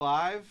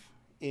Live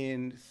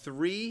in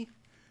 3,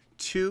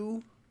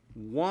 2,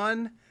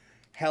 1.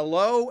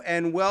 Hello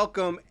and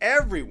welcome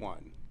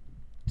everyone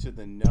to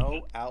the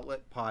No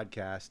Outlet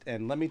Podcast.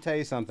 And let me tell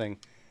you something.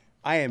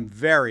 I am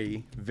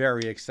very,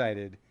 very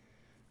excited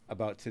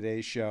about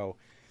today's show.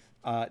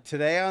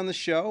 Today on the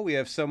show, we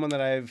have someone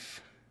that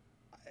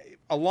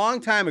a long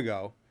time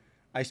ago,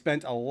 I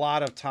spent a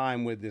lot of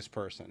time with this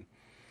person.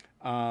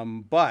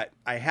 But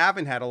I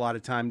haven't had a lot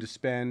of time to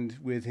spend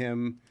with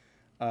him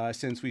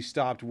since we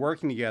stopped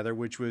working together,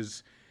 which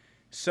was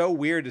so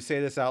weird to say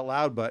this out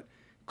loud, but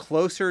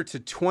closer to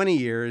 20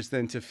 years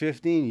than to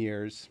 15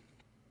 years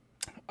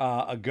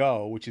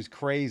ago, which is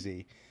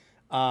crazy.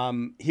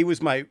 He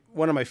was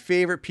one of my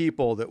favorite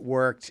people that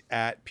worked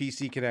at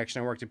PC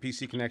Connection. I worked at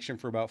PC Connection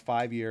for about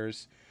 5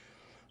 years.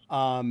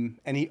 And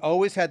he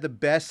always had the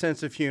best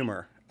sense of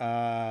humor,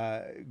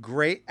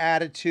 great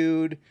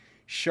attitude,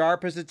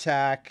 sharp as a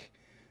tack.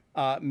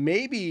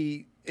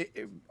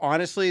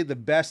 Honestly, the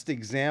best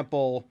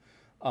example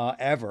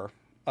ever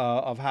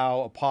of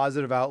how a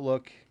positive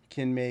outlook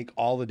can make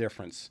all the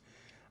difference.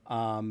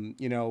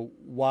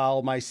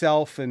 While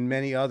myself and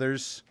many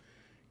others,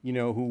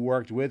 who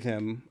worked with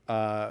him,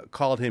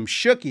 called him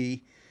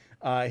Shooky,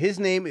 his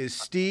name is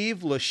Steve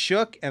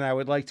LeShook, and I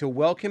would like to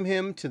welcome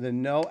him to the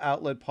No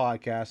Outlet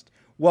Podcast.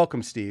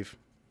 Welcome, Steve.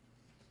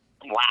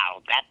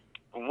 Wow,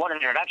 what an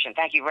introduction.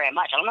 Thank you very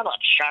much. I don't know about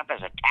sharp as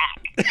a tack.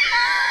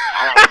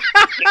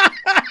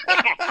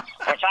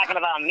 We're talking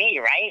about me,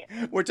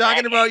 right? We're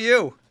talking about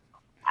you.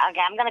 Okay,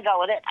 I'm going to go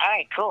with it. All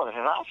right, cool. This is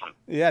awesome.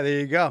 Yeah, there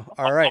you go.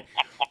 All right.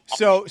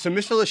 So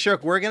Mr.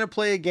 LeShook, we're going to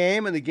play a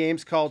game, and the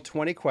game's called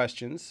 20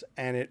 Questions,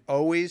 and it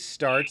always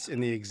starts in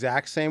the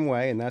exact same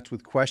way, and that's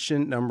with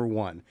question number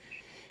 1.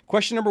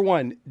 Question number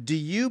 1, do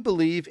you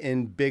believe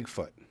in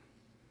Bigfoot?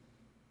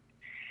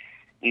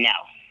 No.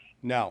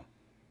 No.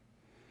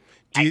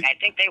 I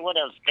think they would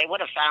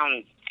have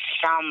found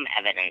some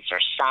evidence or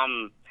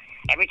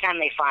every time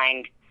they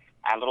find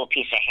a little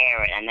piece of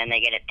hair and then they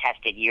get it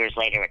tested years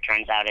later, it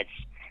turns out it's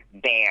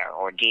bear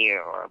or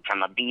deer or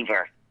from a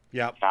beaver.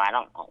 Yep. So I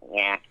don't,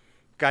 yeah.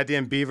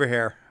 Goddamn beaver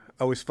hair.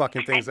 Always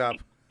fucking things up.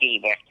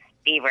 Beaver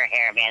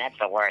hair, man, that's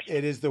the worst.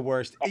 It is the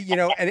worst.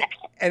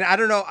 And I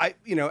don't know,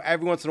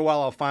 every once in a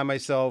while I'll find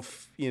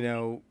myself,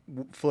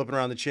 flipping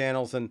around the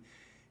channels, and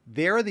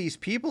there are these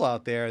people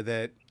out there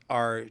that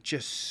are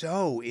just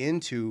so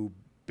into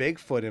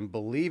Bigfoot and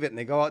believe it, and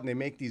they go out and they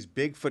make these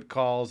Bigfoot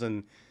calls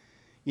and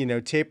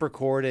tape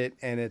record it,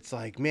 and it's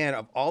like, man,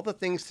 of all the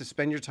things to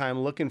spend your time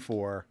looking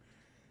for,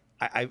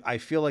 I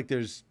feel like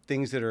there's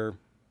things that are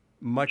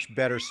much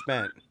better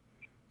spent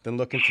than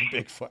looking for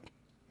Bigfoot.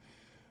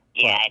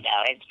 Yeah, I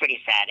know. It's pretty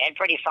sad and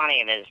pretty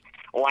funny. There's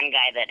one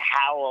guy that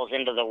howls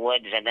into the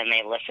woods and then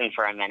they listen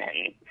for a minute,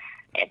 and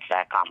it's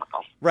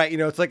comical. Right.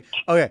 It's like,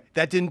 okay,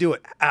 that didn't do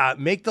it.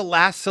 Make the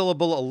last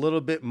syllable a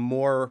little bit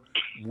more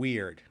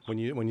weird when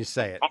you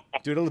say it.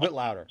 Do it a little bit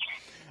louder.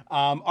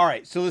 All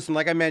right. So listen,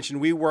 like I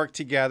mentioned, we worked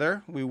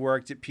together. We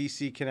worked at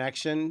PC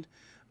Connection,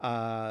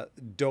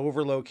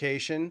 Dover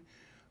location.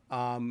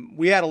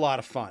 We had a lot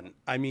of fun.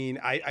 I mean,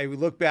 I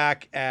look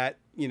back at,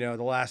 the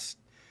last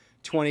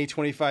 20,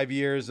 25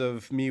 years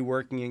of me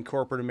working in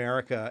corporate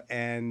America,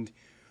 and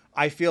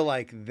I feel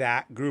like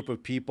that group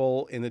of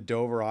people in the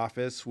Dover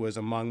office was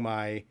among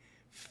my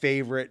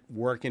favorite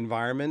work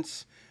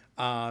environments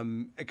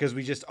because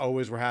we just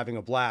always were having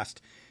a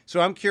blast. So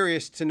I'm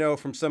curious to know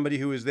from somebody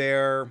who was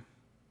there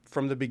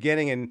from the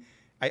beginning, and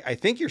I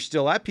think you're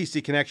still at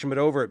PC Connection, but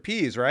over at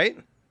P's, right?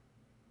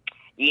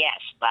 Yes,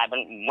 I've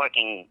been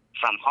working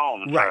from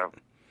home for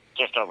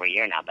just over a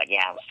year now, but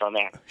yeah, I'm still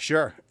there.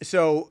 Sure.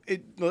 So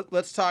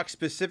let's talk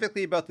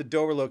specifically about the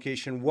Dover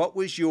location. What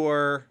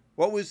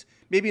was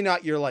maybe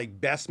not your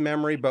best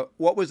memory, but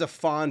what was a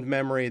fond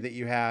memory that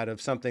you had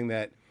of something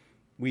that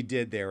we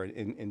did there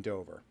in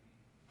Dover?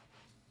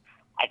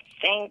 I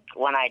think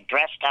when I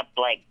dressed up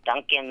like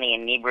Duncan the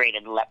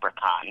inebriated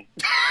leprechaun.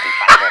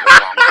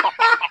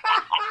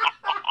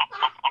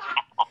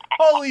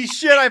 Holy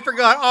shit, I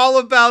forgot all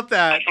about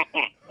that.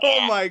 Yeah.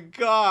 Oh my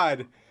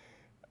God.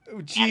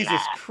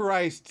 Jesus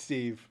Christ,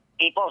 Steve.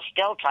 People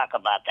still talk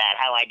about that,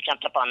 how I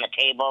jumped up on the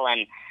table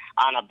and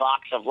on a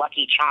box of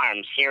Lucky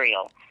Charms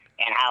cereal,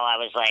 and how I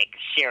was like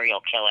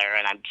serial killer,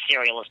 and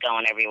cereal was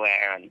going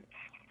everywhere, and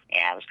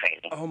yeah, it was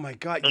crazy. Oh my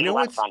God. You know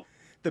what's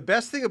the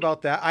best thing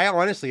about that? I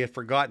honestly had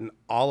forgotten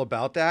all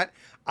about that.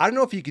 I don't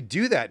know if you could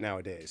do that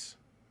nowadays.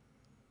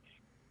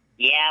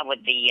 Yeah,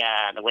 with the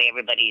way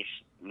everybody's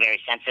very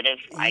sensitive,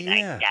 I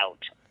doubt.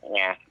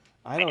 Yeah.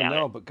 I don't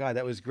know, but God,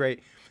 that was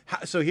great.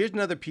 So here's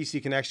another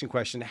PC Connection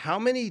question. How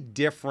many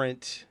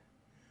different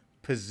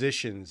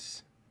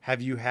positions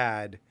have you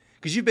had?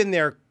 Because you've been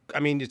there, I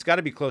mean, it's got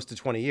to be close to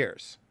 20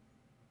 years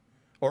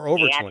or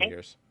over 20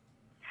 years.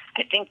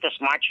 I think this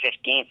March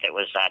 15th, it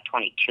was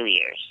 22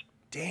 years.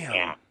 Damn.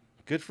 Yeah.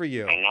 Good for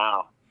you. I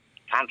know.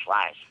 Time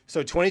flies.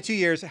 So 22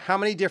 years. How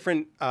many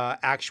different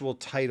actual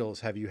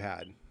titles have you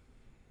had?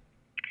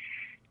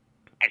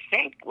 I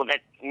think,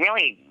 that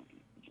really,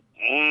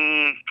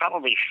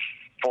 probably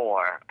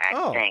 4,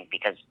 I think,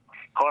 because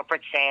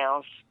corporate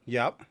sales,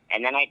 Yep.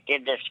 And then I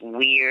did this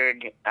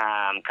weird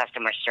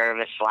customer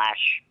service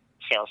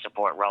 / sales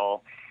support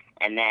role.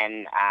 And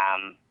then,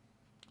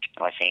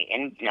 let's see,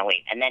 and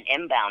then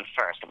inbound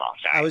first of all.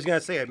 Sorry. I was going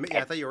to say, I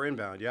thought you were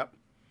inbound. Yep.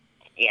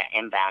 Yeah,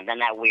 inbound. Then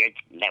that weird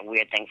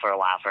thing for a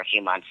while, for a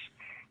few months.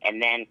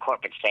 And then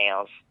corporate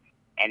sales.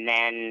 And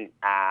then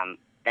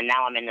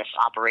now I'm in this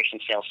operation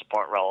sales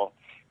support role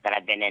that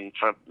I've been in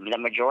for the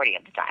majority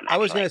of the time, actually. I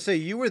was going to say,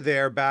 you were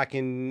there back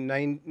in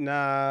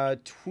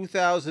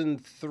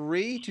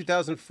 2003,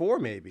 2004,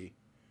 maybe.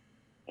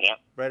 Yep.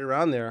 Right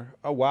around there.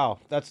 Oh, wow.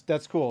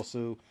 That's cool.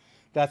 So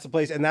that's the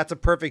place. And that's a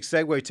perfect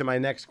segue to my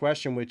next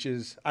question, which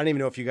is, I don't even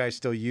know if you guys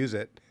still use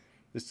it.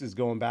 This is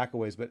going back a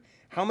ways, but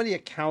how many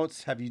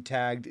accounts have you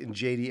tagged in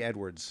JD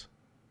Edwards?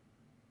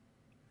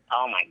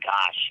 Oh, my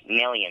gosh.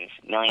 Millions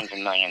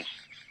and millions.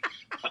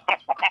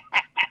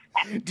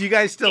 Do you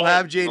guys still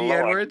have JD Lord.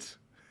 Edwards?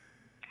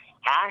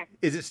 Huh?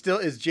 Is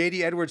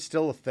JD Edwards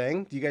still a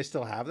thing? Do you guys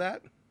still have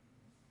that?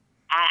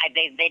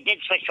 They did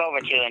switch over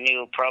to a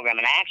new program,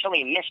 and I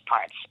actually missed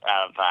parts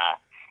of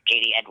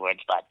JD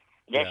Edwards, but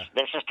this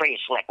is pretty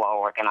slick what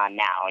we're working on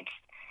now.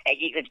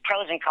 It's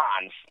pros and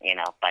cons,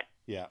 but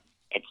yeah,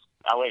 it's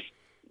always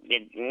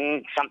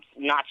some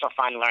not so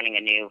fun learning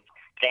a new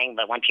thing,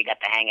 but once you got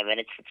the hang of it,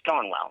 it's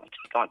going well. It's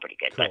going pretty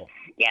good. Cool.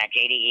 But yeah,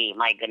 JDE,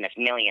 my goodness,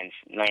 millions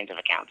of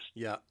accounts.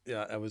 Yeah.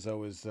 I was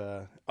always,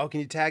 can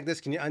you tag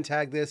this? Can you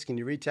untag this? Can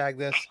you retag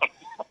this?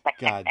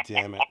 God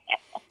damn it.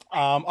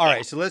 All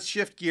right, so let's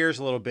shift gears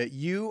a little bit.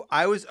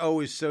 I was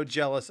always so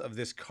jealous of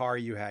this car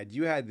you had.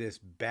 You had this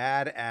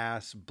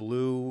badass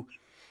blue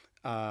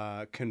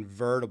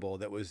convertible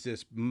that was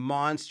this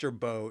monster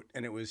boat,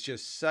 and it was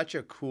just such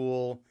a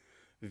cool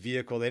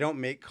vehicle. They don't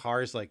make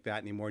cars like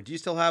that anymore. Do you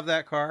still have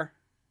that car?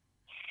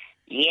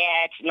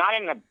 Yeah, it's not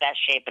in the best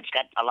shape. It's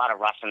got a lot of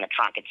rust in the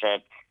trunk. It's a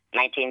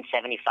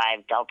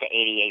 1975 Delta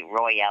 88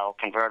 Royale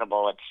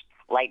convertible. It's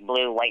light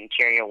blue, white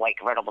interior, white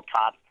convertible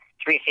top,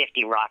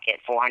 350 rocket,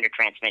 400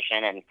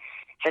 transmission. And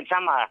since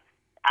I'm a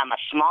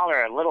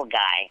smaller little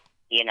guy,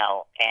 and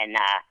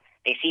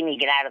they see me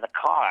get out of the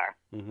car,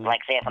 like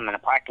say if I'm in a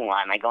parking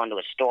lot and I go into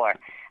a store,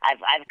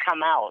 I've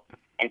come out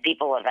and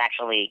people have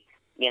actually,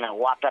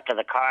 walked up to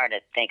the car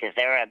to think, is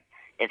there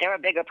a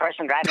bigger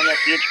person driving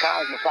this huge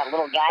car? Is this that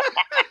little guy?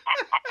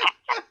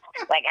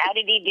 Like, how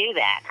did he do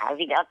that?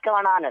 What's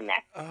going on in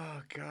there?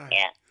 Oh God.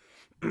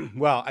 Yeah.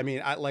 Well, I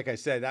mean, like I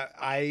said,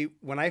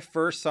 when I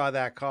first saw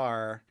that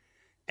car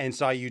and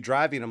saw you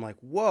driving, I'm like,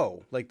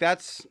 whoa, like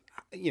that's,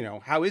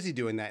 how is he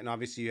doing that? And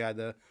obviously you had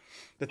the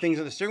things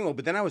on the steering wheel,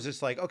 but then I was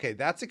just like, okay,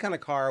 that's the kind of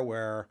car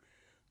where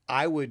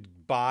I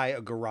would buy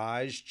a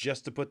garage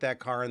just to put that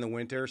car in the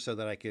winter so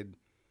I could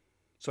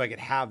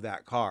have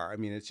that car. I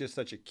mean, it's just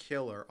such a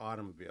killer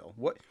automobile.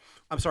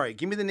 I'm sorry,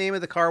 give me the name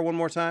of the car one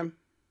more time.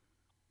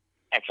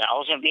 It's an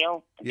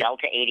Oldsmobile,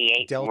 Delta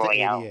 88 Delta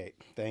Royale. 88.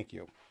 Thank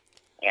you.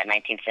 Yeah,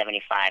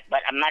 1975.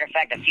 But a matter of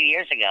fact, a few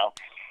years ago,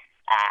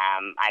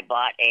 I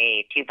bought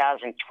a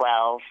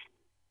 2012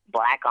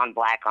 black on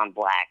black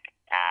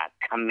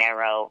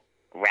Camaro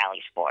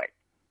Rally Sport.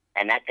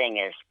 And that thing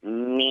is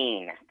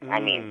mean. I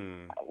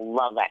mean, I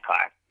love that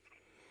car.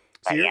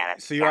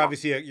 So you're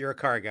obviously you're a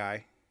car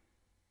guy.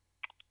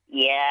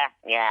 Yeah,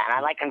 and I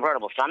like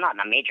convertibles. So I'm not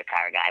a major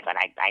car guy, but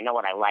I know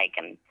what I like,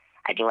 and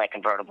I do like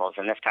convertibles.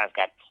 And this car's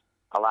got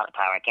a lot of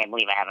power. I can't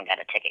believe I haven't got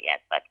a ticket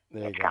yet, but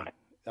it's coming.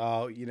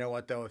 Oh, you know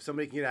what, though? If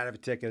somebody can get out of a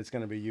ticket, it's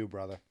going to be you,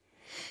 brother.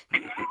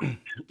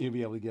 You'll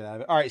be able to get out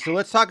of it. All right, so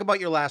let's talk about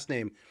your last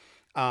name.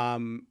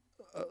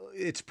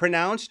 It's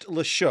pronounced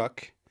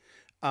Lashuk,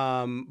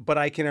 but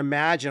I can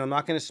imagine, I'm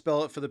not going to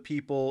spell it for the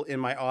people in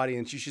my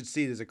audience. You should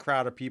see there's a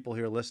crowd of people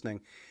here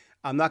listening.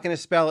 I'm not going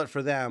to spell it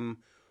for them,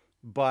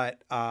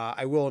 but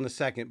I will in a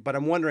second. But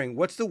I'm wondering,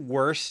 what's the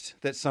worst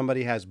that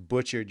somebody has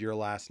butchered your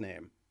last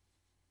name?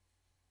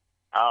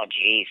 Oh,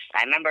 geez.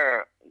 I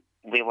remember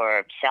we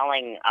were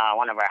selling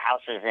one of our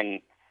houses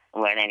and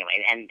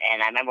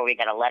I remember we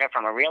got a letter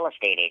from a real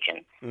estate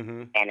agent,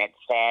 and it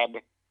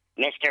said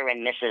Mr.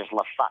 and Mrs.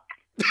 LaFuck.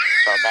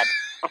 So that's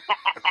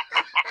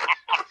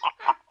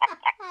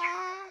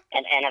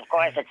and of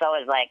course it's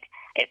always like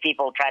if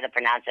people try to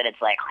pronounce it,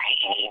 it's like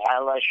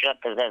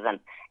LaShook because there's an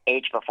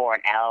H before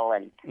an L.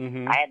 And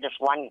I had this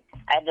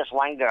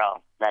one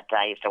girl that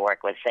I used to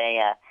work with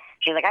say.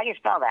 She's like, how do you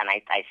spell that? And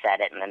I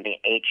said it, and then the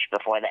H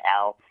before the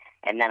L,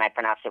 and then I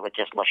pronounced it with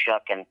just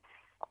Lashuk, and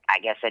I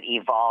guess it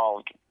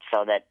evolved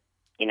so that,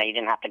 you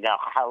didn't have to go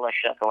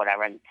Lashuk or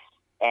whatever. And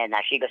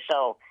she goes,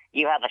 so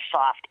you have a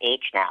soft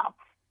H now.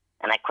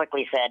 And I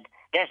quickly said,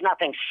 there's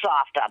nothing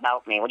soft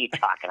about me. What are you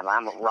talking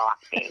about? I'm a rock,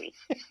 baby.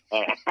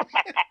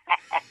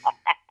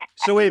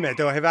 So wait a minute,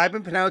 though. Have I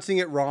been pronouncing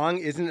it wrong?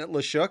 Isn't it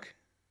Lashuk?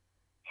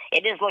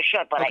 It is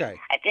Lashuk, but okay.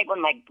 I think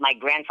when my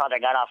grandfather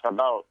got off the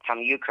boat from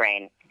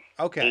Ukraine,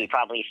 he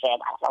probably said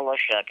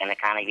Lashuk, and it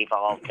kind of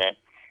evolved to,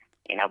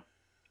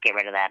 get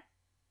rid of that.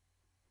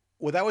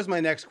 Well, that was my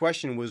next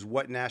question, was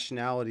what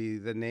nationality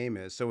the name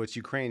is. So it's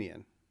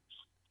Ukrainian.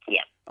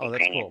 Yeah. Oh,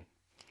 Ukrainian. That's cool.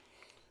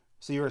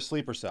 So you're a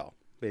sleeper cell,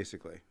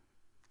 basically.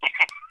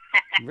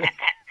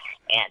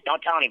 Yeah,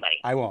 don't tell anybody.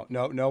 I won't.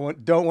 No, no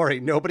one. Don't worry.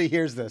 Nobody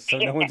hears this, so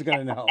no one's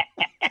gonna know.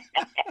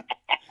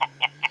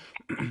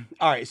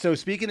 All right. So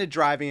speaking of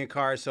driving a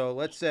car, so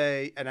let's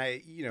say, and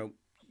I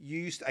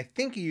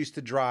think you used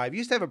to drive. You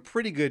used to have a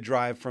pretty good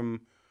drive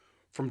from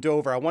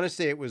Dover. I want to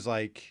say it was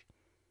like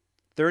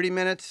 30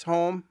 minutes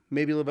home,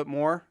 maybe a little bit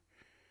more.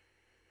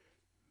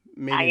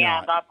 Maybe Yeah,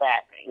 not. about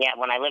that. Yeah,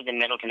 when I lived in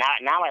Middleton.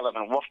 Now I live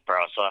in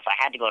Wolfboro, so if I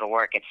had to go to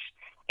work,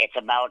 it's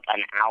about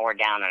an hour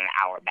down and an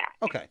hour back.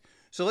 Okay.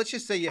 So let's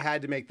just say you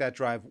had to make that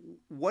drive.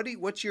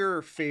 What's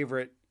your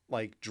favorite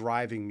like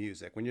driving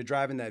music? When you're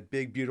driving that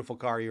big beautiful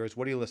car of yours,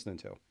 what are you listening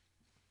to?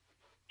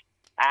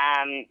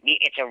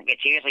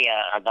 It's usually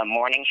the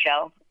morning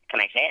show. Can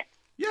I say it?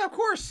 Yeah, of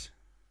course.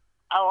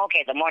 Oh,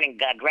 okay. The morning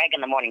Greg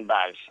and the Morning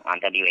Buzz on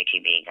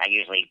WHEB. I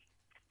usually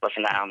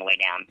listen to that on the way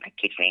down. It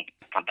keeps me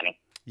company.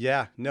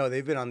 Yeah, no,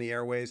 they've been on the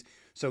airways.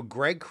 So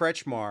Greg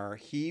Kretschmar,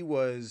 he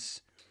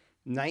was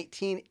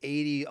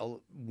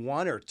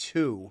 1981 or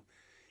 2.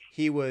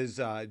 He was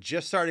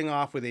just starting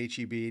off with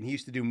HEB, and he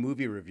used to do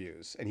movie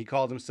reviews. And he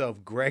called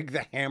himself Greg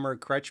the Hammer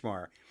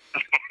Kretschmar.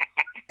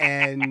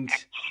 and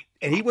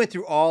he went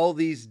through all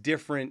these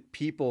different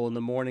people in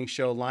the morning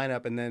show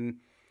lineup, and then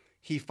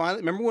he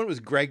finally, remember when it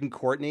was Greg and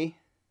Courtney?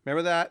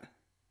 Remember that?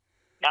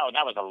 No,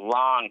 that was a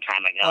long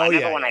time ago. Oh, I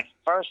remember yeah, when yeah. I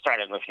first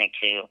started listening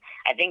to,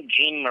 I think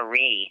Jean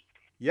Marie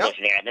Yep. was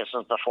there. This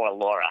was before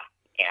Laura.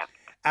 Yeah.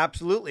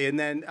 Absolutely. And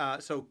then,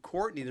 so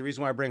Courtney, the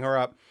reason why I bring her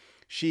up,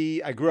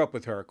 I grew up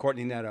with her,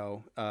 Courtney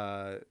Netto,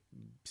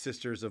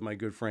 sisters of my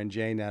good friend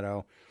Jay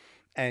Netto.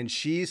 And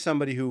she's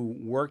somebody who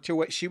worked her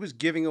way. She was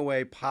giving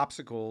away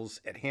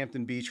popsicles at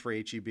Hampton Beach for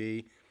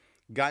HEB,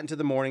 got into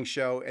the morning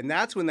show. And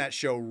that's when that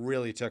show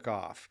really took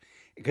off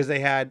because they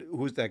had,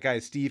 who's that guy?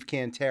 Steve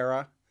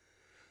Cantera.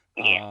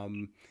 Yeah.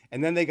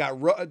 And then they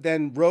got,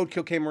 then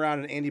Roadkill came around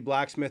and Andy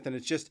Blacksmith. And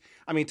it's just,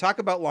 I mean, talk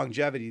about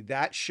longevity.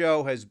 That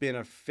show has been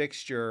a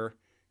fixture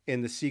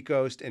in the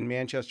Seacoast and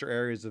Manchester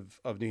areas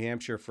of New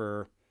Hampshire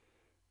for,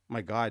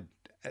 my God,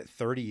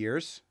 30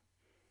 years?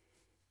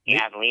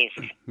 Yeah, at least.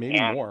 Maybe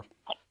more.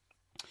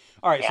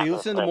 All right, so you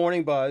listen to the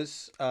Morning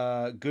Buzz.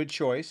 Good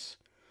choice.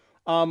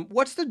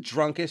 What's the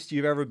drunkest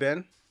you've ever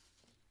been?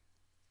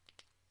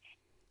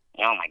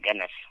 Oh, my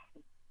goodness.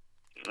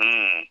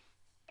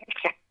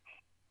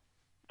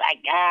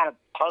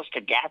 Close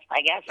to death,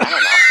 I guess. I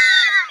don't know.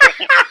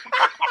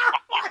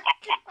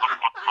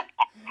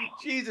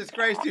 Jesus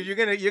Christ, dude,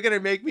 you're gonna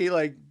make me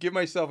like give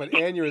myself an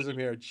aneurysm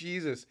here.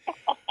 Jesus.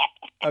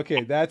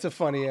 Okay, that's a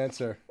funny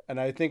answer, and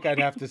I think I'd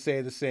have to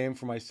say the same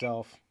for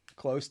myself.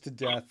 Close to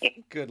death.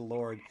 Good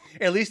Lord.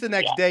 At least the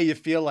next day you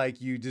feel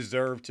like you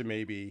deserve to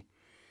maybe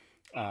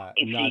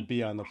not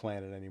be on the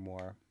planet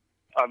anymore.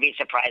 Or be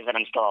surprised that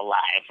I'm still alive.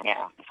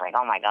 Yeah, it's like,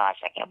 oh my gosh,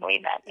 I can't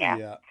believe that. Yeah.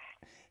 Yeah.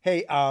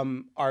 Hey,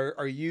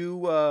 are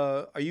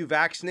you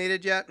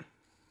vaccinated yet?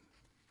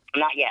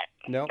 Not yet.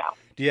 No.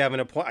 Do you have an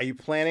appointment? Are you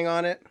planning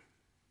on it?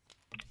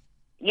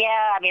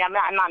 Yeah, I mean, I'm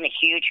not in a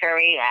huge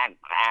hurry.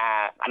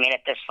 I made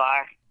it this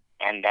far,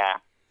 and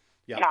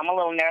I'm a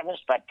little nervous,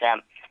 but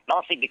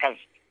mostly because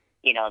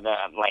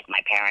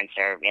my parents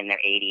are in their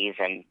 80s,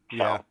 and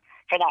so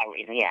for that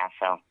reason, yeah.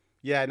 So.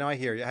 Yeah, no, I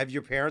hear you. Have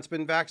your parents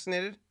been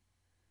vaccinated?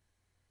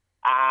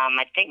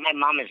 I think my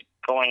mom is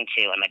going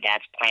to, and my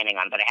dad's planning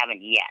on, but I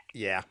haven't yet.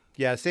 Yeah.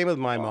 Same with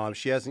my mom.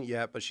 She hasn't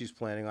yet, but she's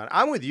planning on.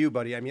 I'm with you,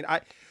 buddy. I mean,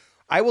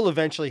 I will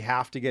eventually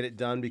have to get it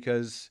done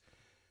because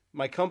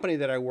my company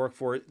that I work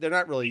for, they're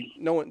not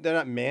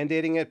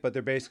mandating it, but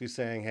they're basically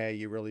saying, hey,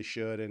 you really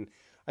should. And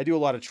I do a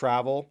lot of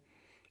travel,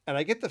 and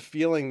I get the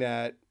feeling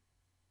that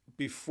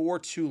before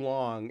too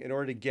long, in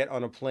order to get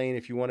on a plane,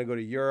 if you want to go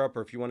to Europe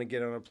or if you want to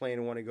get on a plane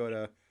and want to go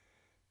to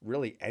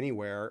really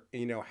anywhere,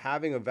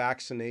 having a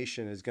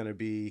vaccination is going to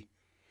be,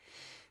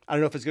 I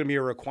don't know if it's going to be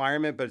a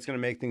requirement, but it's going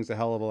to make things a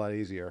hell of a lot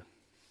easier.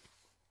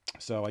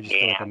 So I just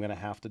feel like I'm going to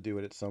have to do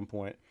it at some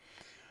point.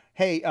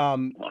 Hey, I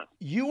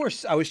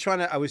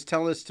was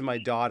telling this to my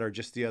daughter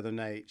just the other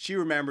night. She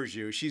remembers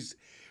you. She's,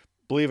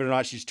 believe it or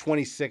not, she's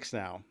 26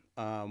 now,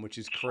 which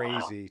is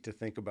crazy to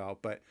think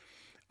about. But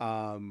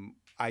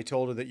I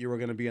told her that you were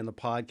going to be on the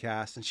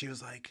podcast, and she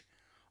was like,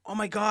 "Oh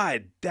my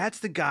God, that's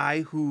the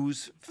guy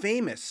who's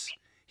famous.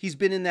 He's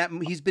been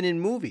in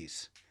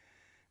movies."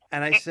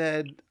 And I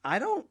said, I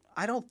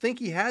don't think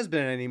he has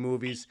been in any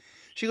movies.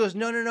 She goes,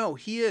 No,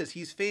 he is.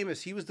 He's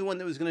famous. He was the one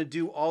that was going to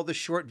do all the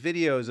short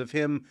videos of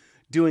him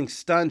doing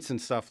stunts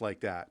and stuff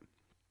like that.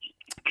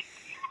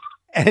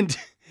 And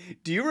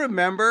do you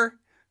remember,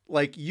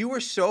 like, you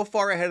were so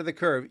far ahead of the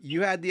curve.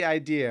 You had the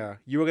idea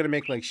you were going to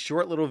make like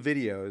short little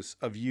videos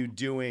of you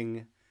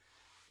doing,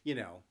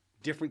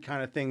 different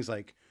kind of things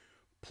like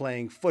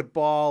playing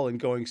football and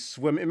going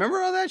swimming.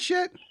 Remember all that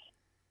shit?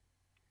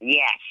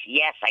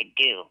 Yes, I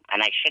do.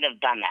 And I should have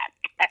done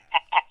that.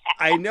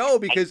 I know,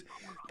 because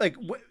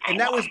and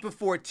that was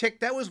before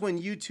that was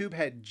when YouTube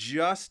had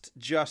just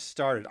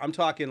started. I'm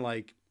talking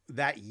like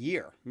that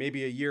year,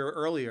 maybe a year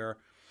earlier.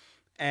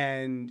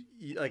 And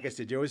like I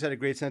said, you always had a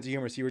great sense of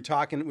humor. So we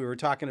were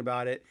talking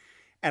about it.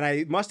 And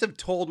I must have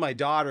told my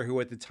daughter, who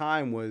at the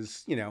time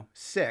was,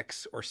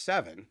 6 or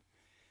 7,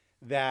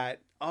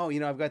 that, oh,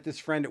 I've got this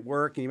friend at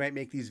work and you might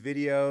make these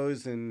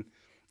videos and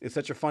it's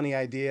such a funny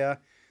idea.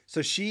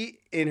 So she,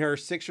 in her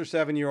 6 or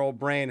 7 year old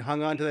brain,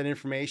 hung on to that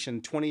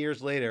information. 20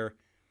 years later,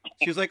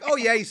 she was like, oh,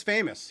 yeah, he's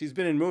famous. He's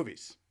been in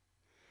movies.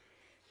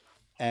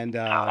 And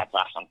that's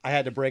awesome. I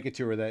had to break it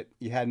to her that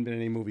you hadn't been in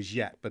any movies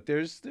yet, but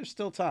there's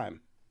still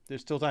time. There's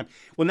still time.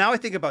 Well, now I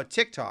think about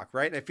TikTok,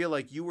 right? And I feel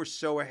like you were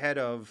so ahead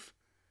of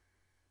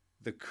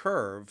the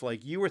curve.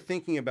 Like you were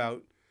thinking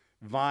about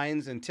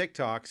Vines and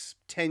TikToks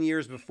 10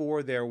 years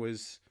before there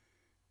was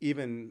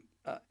even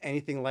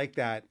anything like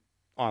that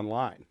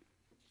online.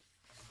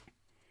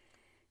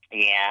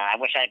 Yeah, I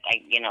wish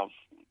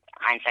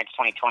hindsight's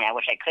 2020. I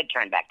wish I could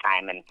turn back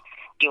time and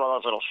do all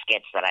those little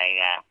skits that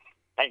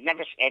but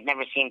it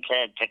never seemed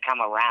to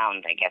come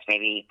around. I guess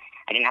maybe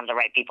I didn't have the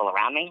right people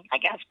around me. I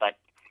guess, but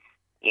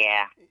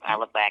yeah, I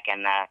look back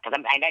and because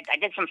I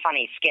did some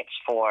funny skits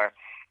for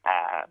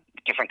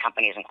different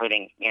companies,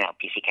 including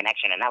PC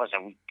Connection, and that was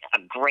a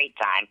great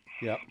time.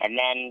 Yep. And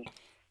then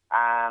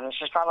this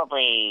was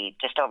probably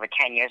just over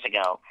 10 years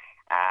ago.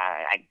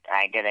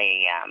 I did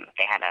they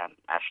had a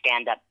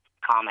stand-up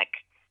comic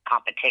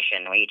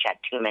competition. We each had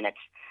 2 minutes.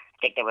 I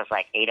think there was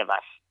like 8 of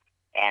us,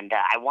 and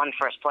I won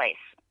first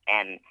place.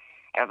 And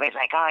everybody's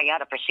like, "Oh, you ought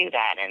to pursue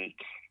that." And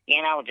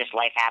just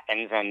life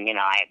happens, and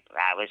I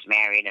was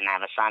married and I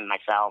have a son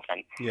myself,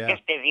 and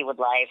just busy with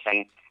life.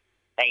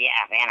 But yeah,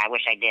 man, I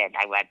wish I did.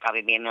 I'd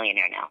probably be a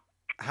millionaire now.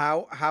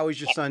 How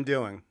is your son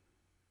doing?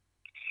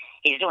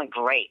 He's doing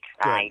great.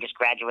 He just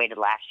graduated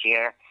last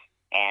year,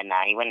 and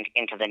he went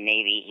into the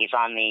Navy. He's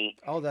on the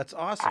that's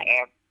awesome.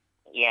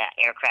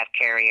 Aircraft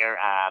carrier,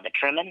 the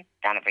Truman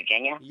down in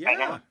Virginia right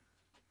now.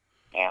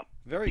 Yeah,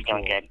 very cool.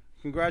 Doing good.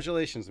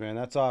 Congratulations, man.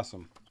 That's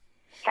awesome.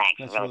 Thanks.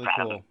 That's really proud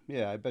cool. Of him.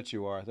 Yeah, I bet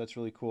you are. That's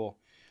really cool.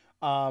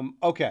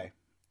 Okay.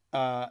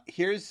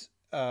 Here's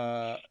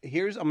I'm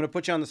going to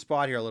put you on the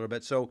spot here a little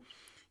bit. So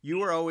you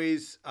were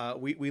always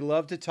we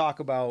love to talk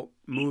about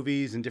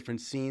movies and different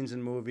scenes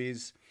in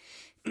movies.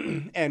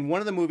 And one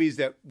of the movies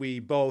that we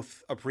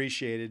both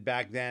appreciated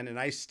back then, and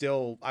I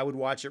would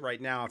watch it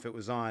right now if it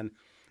was on,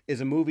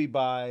 is a movie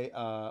by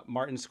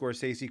Martin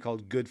Scorsese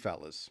called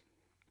Goodfellas.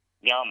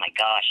 Oh my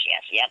gosh,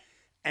 yes, yep.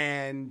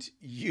 And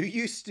you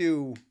used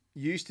to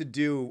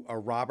do a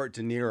Robert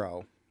De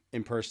Niro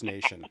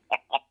impersonation.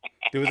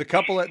 There was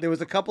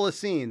a couple of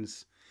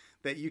scenes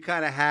that you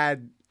kind of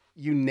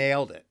you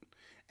nailed it.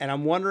 And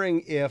I'm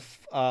wondering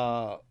if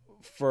for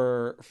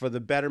the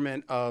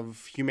betterment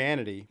of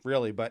humanity,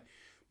 really, but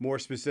more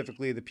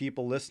specifically the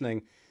people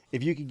listening,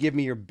 if you could give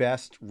me your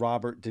best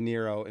Robert De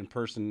Niro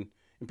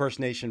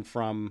impersonation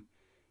from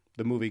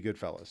the movie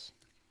Goodfellas.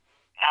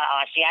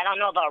 See, I don't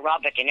know about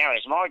Robert De Niro.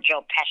 It's more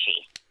Joe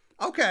Pesci.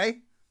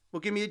 Okay. Well,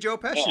 give me a Joe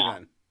Pesci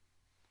then.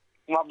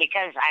 Well,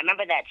 because I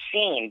remember that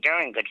scene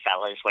during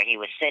Goodfellas where he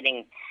was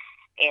sitting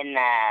in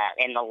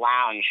the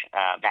lounge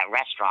of that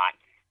restaurant,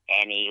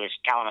 and he was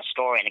telling a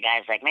story, and the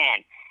guy's like,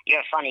 "Man,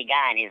 you're a funny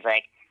guy," and he's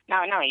like,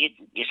 "No, you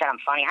said I'm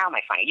funny. How am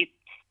I funny?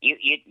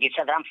 You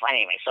said that I'm funny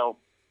anyway." So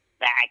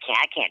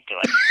I can't do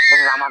it.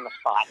 I'm on the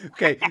spot.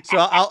 Okay, so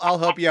I'll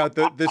help you out.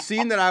 The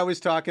scene that I was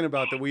talking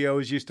about that we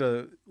always used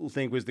to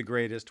think was the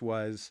greatest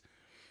was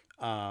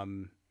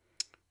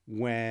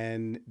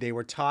when they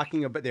were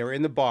talking about, they were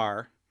in the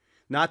bar,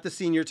 not the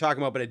scene you're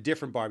talking about, but a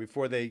different bar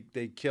before they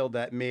killed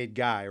that maid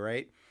guy,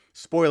 right?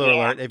 Spoiler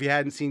alert, if you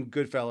hadn't seen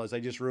Goodfellas, I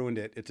just ruined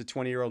it. It's a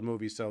 20-year-old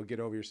movie, so get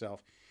over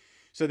yourself.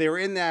 So they were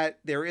in that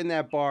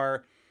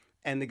bar,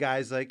 and the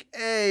guy's like,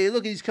 "Hey,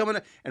 look, he's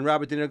coming." And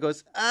Robert De Niro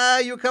goes,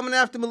 "You were coming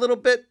after him a little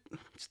bit.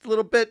 Just a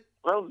little bit.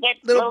 Little bit.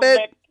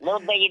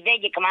 You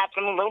did. You come after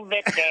him a little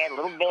bit there, a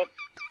little bit.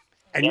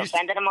 And you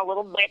offended him a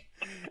little bit."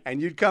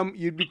 And you'd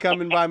be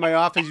coming by my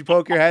office, you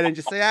poke your head and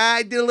just say,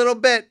 "I did a little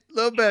bit.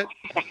 That's good.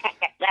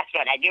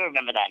 I do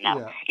remember that now.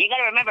 Yeah. You got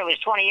to remember, it was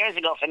 20 years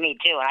ago for me,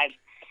 too. And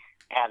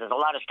there's a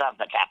lot of stuff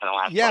that's happened in the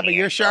last 20 years. But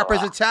you're sharp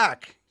as a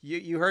tack.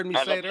 You heard me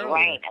say it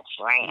earlier. That's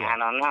right. Yeah. I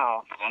don't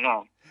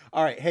know.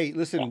 All right. Hey,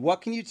 listen,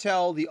 what can you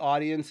tell the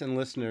audience and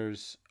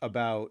listeners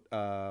about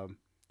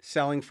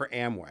selling for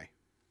Amway?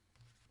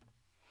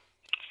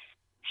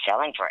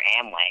 Selling for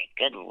Amway?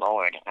 Good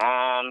Lord.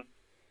 I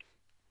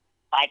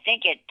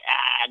think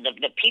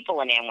the people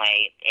in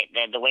Amway,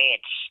 the way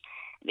it's,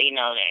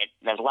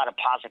 there's a lot of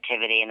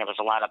positivity, and there was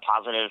a lot of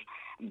positive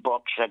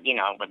books that,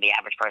 with the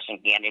average person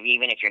can get,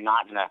 even if you're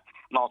not in the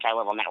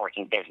multi-level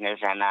networking business.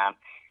 And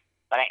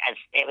but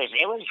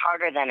it was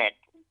harder than it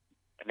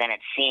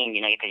seemed,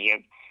 because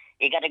you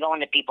got to go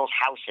into people's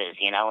houses,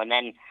 and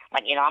then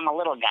I'm a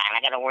little guy and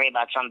I got to worry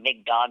about some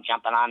big dog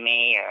jumping on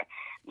me or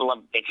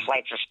big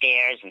flights of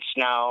stairs and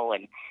snow,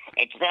 and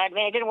it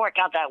didn't work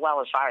out that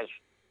well as far as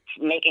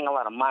making a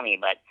lot of money,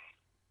 but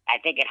I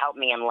think it helped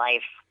me in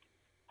life.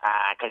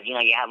 Because you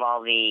have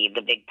all the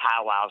big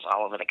powwows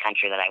all over the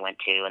country that I went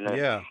to, and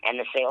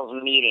the sales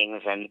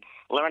meetings, and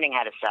learning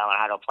how to sell or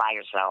how to apply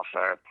yourself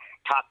or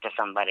talk to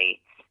somebody.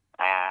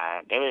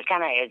 It was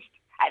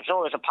so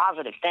it was a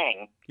positive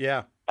thing.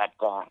 Yeah. But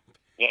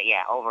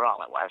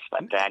overall it was.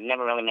 But I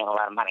never really made a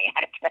lot of money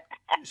out of it.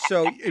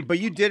 So, but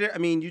you did it. I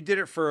mean, you did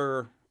it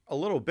for a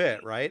little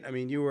bit, right? I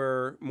mean, you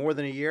were more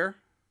than a year.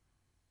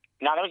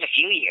 No, there was a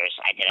few years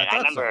I did it. I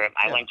remember so.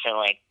 Yeah. I went to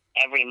like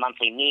every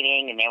monthly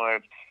meeting, and there were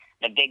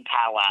the big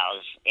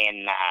powwows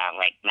in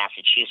like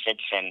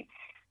Massachusetts and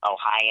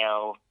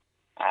Ohio,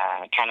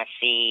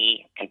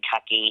 Tennessee,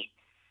 Kentucky.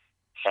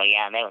 So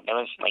yeah, there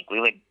was like we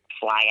would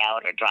fly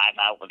out or drive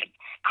out with a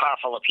car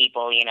full of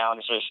people. You know,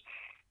 this was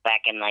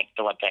back in like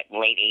the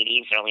late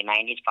 '80s, early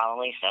 '90s,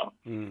 probably. So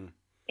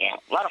yeah,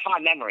 a lot of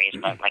fond memories.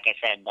 But like I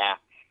said,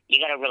 you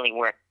got to really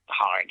work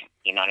hard.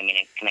 You know what I mean,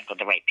 and connect with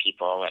the right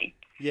people. And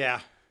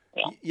yeah,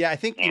 I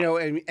think you know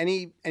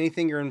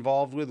anything you're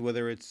involved with,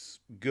 whether it's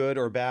good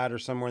or bad or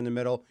somewhere in the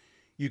middle,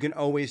 you can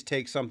always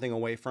take something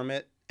away from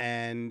it.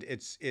 And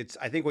it's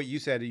I think what you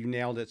said, you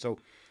nailed it. So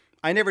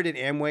I never did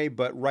Amway,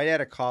 but right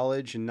out of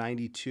college in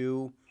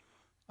 '92,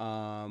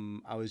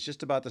 I was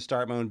just about to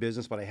start my own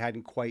business, but I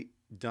hadn't quite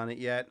done it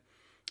yet.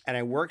 And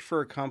I worked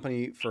for a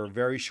company for a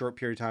very short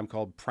period of time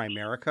called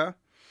Primerica.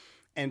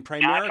 And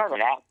I've heard of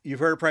that. You've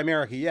heard of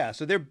Primerica, yeah.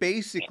 So they're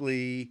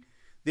basically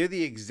they're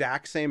the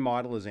exact same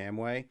model as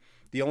Amway.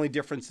 The only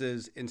difference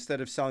is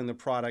instead of selling the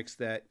products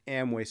that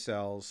Amway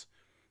sells,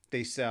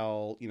 they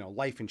sell, you know,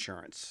 life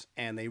insurance,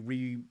 and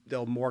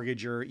they'll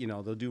mortgage your, you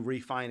know, they'll do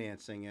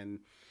refinancing and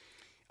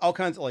all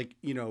kinds of like,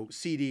 you know,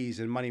 CDs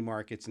and money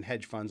markets and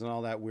hedge funds and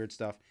all that weird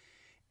stuff.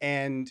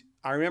 And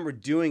I remember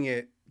doing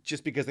it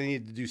just because they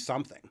needed to do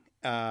something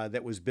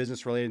that was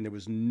business related, and there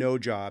was no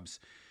jobs.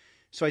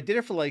 So I did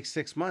it for like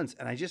 6 months,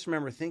 and I just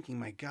remember thinking,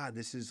 my God,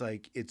 this is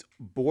like, it's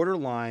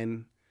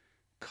borderline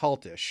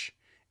cultish,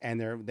 and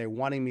they're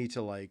wanting me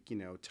to, like, you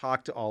know,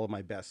 talk to all of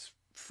my best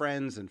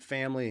friends and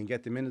family and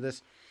get them into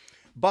this.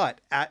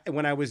 But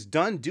when I was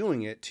done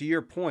doing it, to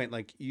your point,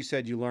 like you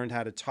said, you learned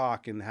how to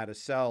talk and how to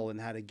sell and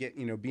how to get,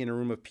 you know, be in a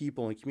room of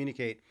people and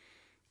communicate,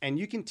 and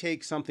you can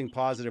take something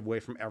positive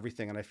away from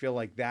everything. And I feel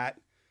like that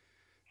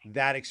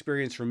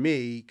experience for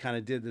me kind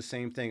of did the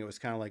same thing. It was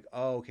kind of like,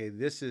 oh, okay,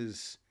 this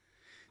is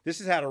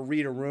how to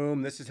read a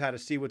room. This is how to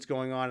see what's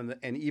going on,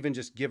 and even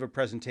just give a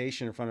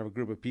presentation in front of a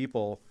group of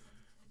people.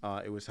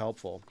 It was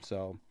helpful.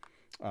 So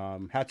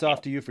hats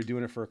off to you for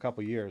doing it for a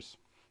couple years.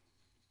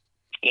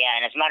 Yeah,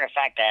 and as a matter of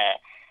fact,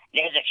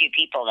 there's a few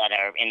people that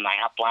are in my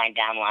upline,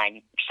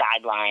 downline,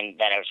 sideline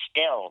that are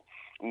still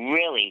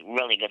really,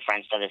 really good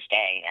friends to this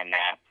day. And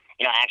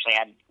you know, I actually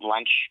had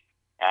lunch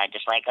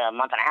just like a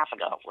month and a half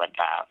ago with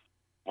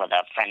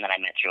a friend that I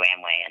met through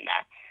Amway, and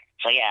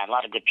so yeah, a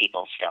lot of good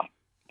people still.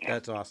 Yeah.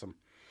 That's awesome.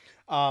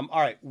 All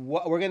right,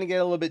 we're going to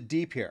get a little bit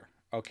deep here,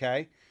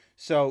 okay?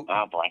 So,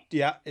 oh boy,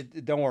 yeah,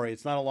 don't worry,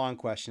 it's not a long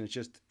question. It's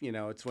just, you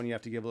know, it's one you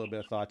have to give a little bit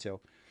of thought to.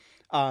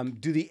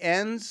 Do the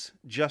ends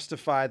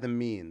justify the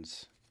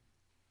means?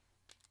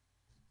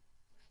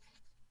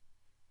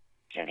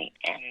 Do the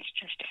ends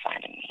justify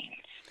the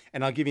means?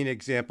 And I'll give you an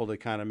example to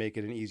kind of make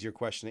it an easier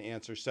question to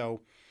answer.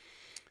 So,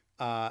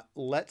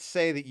 let's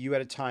say that you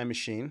had a time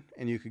machine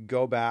and you could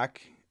go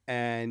back,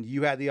 and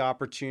you had the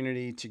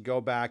opportunity to go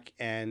back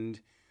and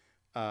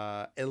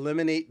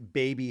eliminate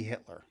baby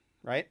Hitler,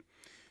 right?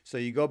 So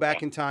you go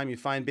back in time, you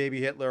find baby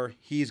Hitler,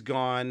 he's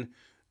gone.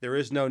 There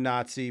is no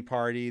Nazi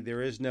party.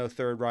 There is no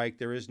Third Reich.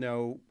 There is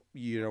no,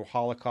 you know,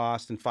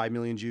 Holocaust and 5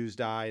 million Jews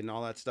died and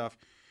all that stuff.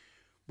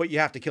 But you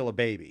have to kill a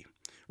baby,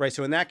 right?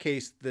 So in that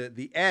case,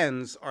 the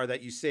ends are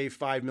that you save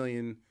 5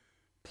 million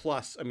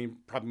plus, I mean,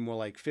 probably more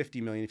like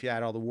 50 million if you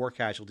add all the war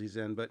casualties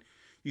in, but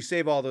you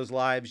save all those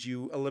lives,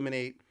 you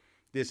eliminate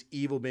this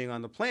evil being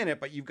on the planet,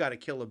 but you've got to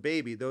kill a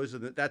baby.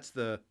 That's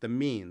the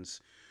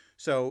means.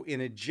 So in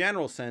a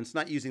general sense,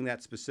 not using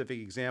that specific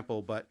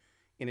example, but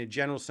in a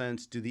general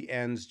sense, do the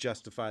ends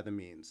justify the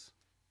means?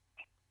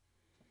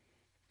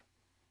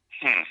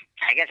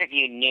 I guess if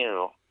you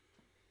knew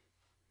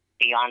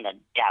beyond a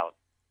doubt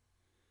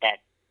that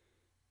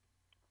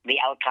the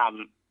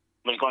outcome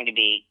was going to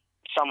be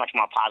so much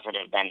more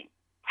positive than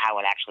how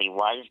it actually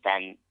was,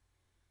 then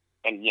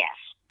yes.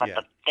 But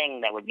the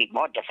thing that would be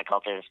more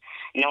difficult is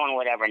no one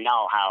would ever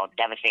know how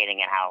devastating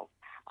and how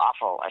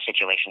awful a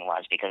situation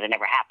was because it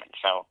never happened.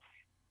 So,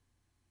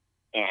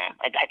 yeah,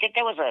 I think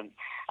there was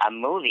a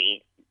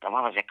movie. What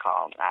was it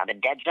called? The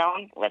Dead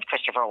Zone with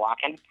Christopher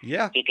Walken.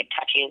 Yeah, he could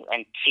touch you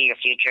and see your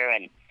future,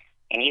 and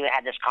he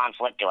had this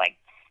conflict. Can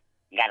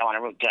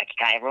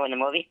I ruin the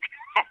movie?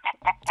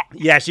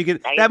 Yes, you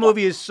can. That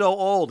movie is so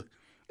old.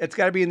 It's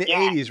got to be in the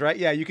 80s, right?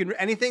 Yeah, you can.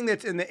 Anything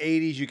that's in the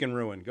 80s, you can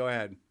ruin. Go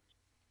ahead.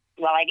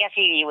 Well, I guess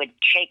he would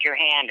shake your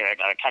hand or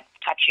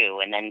touch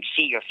you and then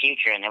see your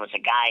future. And there was a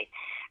guy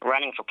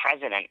running for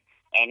president,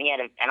 and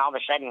and all of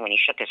a sudden, when he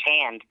shook his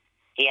hand,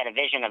 he had a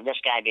vision of this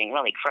guy being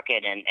really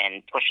crooked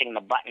and pushing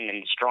the button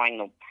and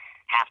destroying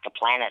half the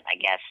planet, I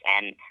guess.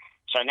 And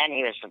so then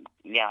he was,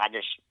 had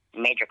this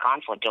major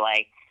conflict. Do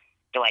I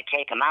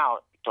take him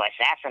out? Do I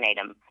assassinate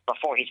him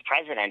before he's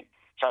president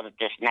so that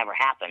this never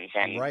happens?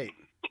 And right.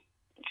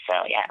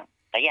 So yeah,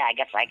 but yeah, I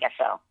guess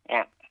so.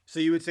 Yeah. So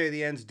you would say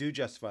the ends do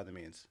justify the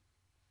means?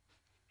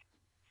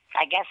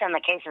 I guess in the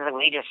cases that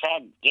we just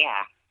said,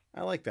 yeah.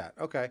 I like that.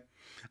 Okay.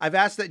 I've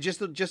asked that just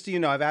so you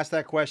know, I've asked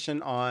that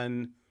question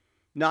on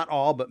not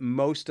all, but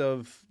most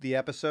of the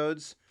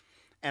episodes.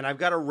 And I've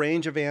got a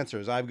range of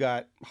answers. I've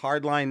got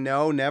hardline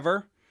no,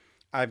 never.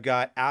 I've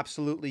got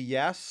absolutely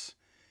yes.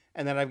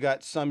 And then I've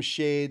got some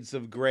shades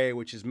of gray,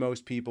 which is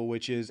most people,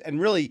 which is, and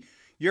really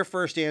your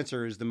first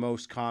answer is the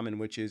most common,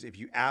 which is if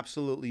you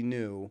absolutely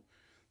knew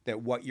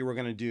that what you were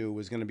going to do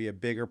was going to be a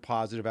bigger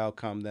positive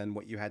outcome than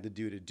what you had to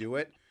do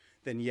it,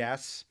 then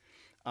yes.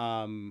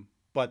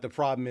 But the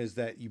problem is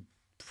that you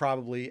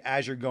probably,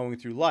 as you're going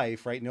through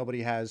life, right?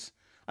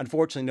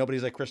 Unfortunately,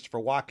 nobody's like Christopher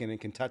Walken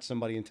and can touch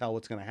somebody and tell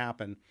what's going to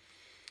happen.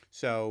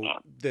 So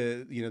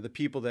the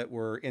people that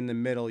were in the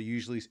middle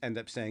usually end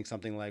up saying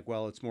something like,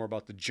 well, it's more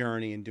about the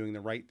journey and doing the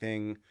right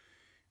thing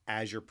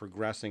as you're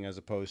progressing as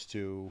opposed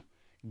to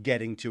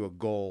getting to a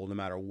goal no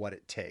matter what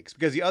it takes.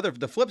 Because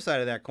the flip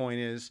side of that coin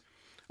is,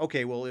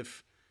 okay, well,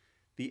 if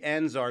the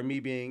ends are me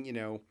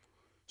being,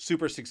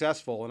 super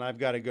successful and I've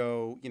got to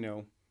go,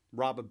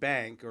 rob a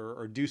bank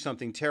or do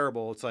something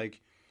terrible, it's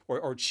like,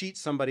 or cheat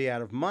somebody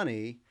out of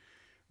money,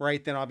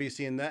 right? Then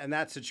obviously in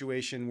that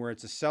situation where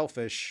it's a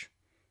selfish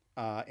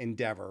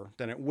endeavor,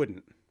 then it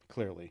wouldn't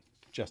clearly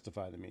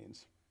justify the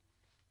means.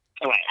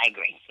 Right, I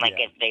agree. Like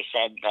if they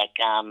said,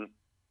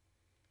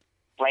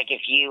 like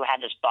if you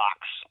had this box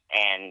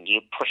and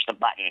you push the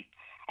button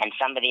and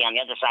somebody on the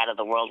other side of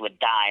the world would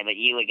die, but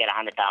you would get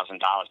 $100,000,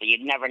 but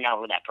you'd never know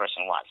who that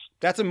person was.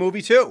 That's a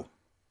movie too.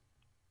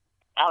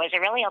 Oh, is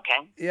it really?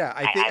 Okay. Yeah,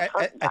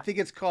 I think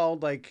it's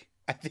called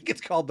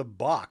The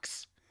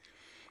Box.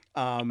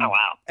 Oh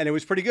wow! And it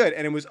was pretty good,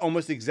 and it was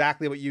almost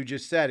exactly what you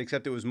just said,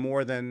 except it was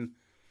more than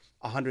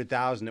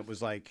 100,000. It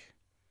was like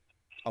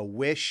a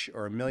wish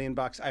or $1 million.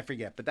 I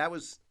forget, but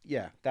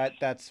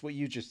that's what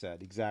you just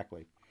said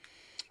exactly.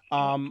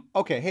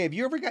 Okay, hey, have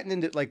you ever gotten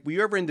into were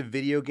you ever into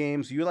video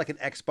games? Were you like an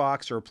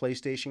Xbox or a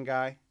PlayStation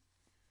guy?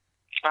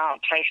 Oh,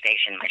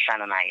 PlayStation. My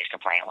son and I used to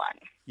play a lot.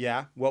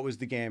 Yeah, what was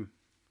the game?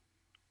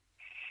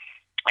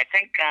 I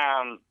think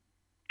I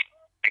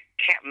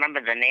can't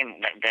remember the name.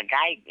 The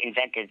guy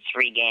invented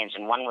 3 games,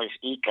 and one was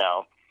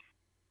Eco,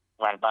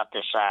 about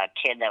this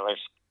kid that was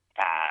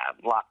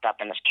locked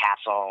up in this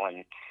castle,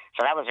 and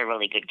so that was a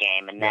really good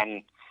game. And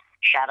then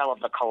Shadow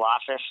of the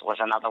Colossus was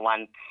another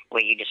one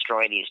where you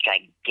destroy these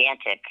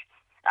gigantic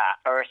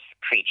Earth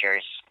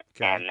creatures,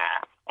 and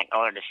in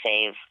order to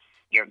save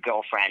your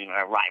girlfriend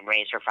or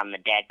raise her from the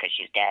dead because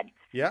she's dead.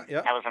 Yeah.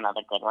 That was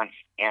another good one.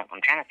 Yeah, I'm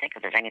trying to think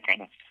if there's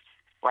anything.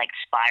 Like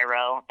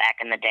Spyro back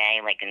in the day,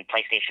 like in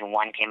PlayStation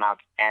 1 came out,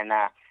 and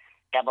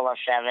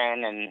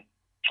 007, and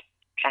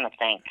trying to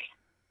think.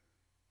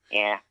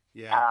 Yeah.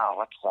 Oh,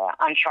 what's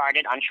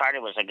Uncharted?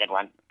 Uncharted was a good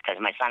one because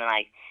my son and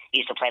I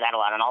used to play that a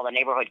lot, and all the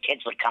neighborhood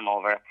kids would come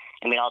over,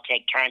 and we'd all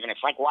take turns, and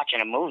it's like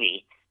watching a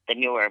movie. The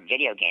newer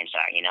video games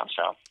are,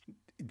 so.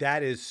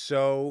 That is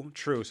so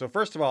true. So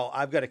first of all,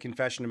 I've got a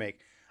confession to make.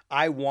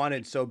 I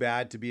wanted so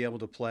bad to be able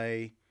to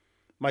play.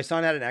 My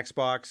son had an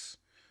Xbox.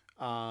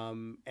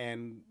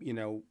 And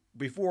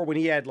before when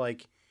he had the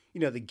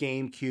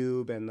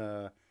GameCube and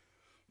the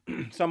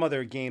some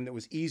other game that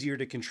was easier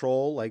to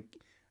control, like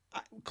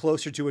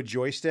closer to a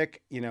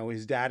joystick,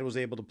 his dad was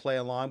able to play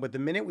along. But the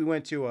minute we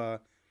went to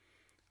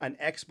an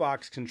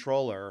Xbox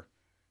controller,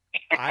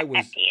 I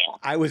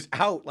was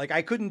out. Like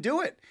I couldn't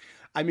do it.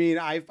 I mean,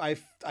 I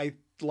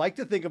like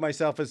to think of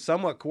myself as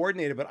somewhat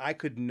coordinated, but I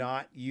could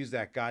not use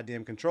that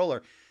goddamn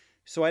controller.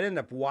 So I'd end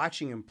up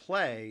watching him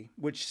play,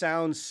 which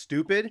sounds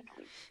stupid,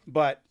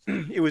 but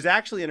it was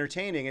actually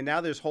entertaining. And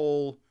now there's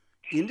whole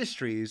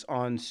industries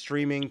on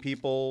streaming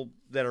people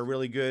that are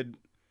really good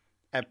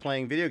at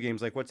playing video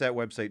games. Like, what's that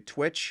website?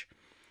 Twitch?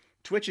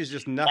 Twitch is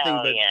just nothing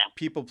but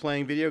people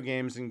playing video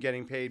games and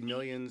getting paid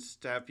millions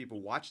to have people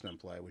watch them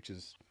play, which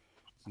is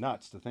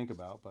nuts to think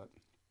about. But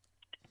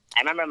I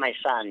remember my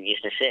son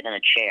used to sit in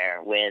a chair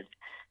with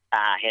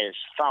his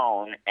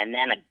phone and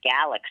then a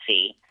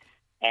Galaxy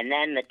and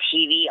then the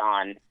TV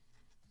on,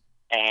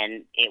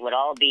 and it would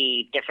all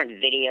be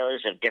different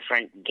videos of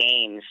different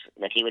games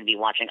that he would be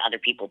watching other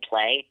people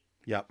play.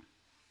 Yep.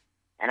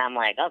 And I'm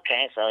like,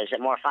 okay, so is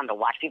it more fun to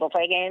watch people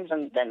play games?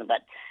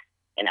 But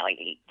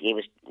he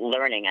was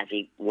learning as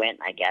he went,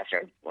 I guess,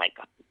 or like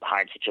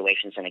hard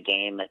situations in a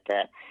game.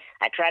 But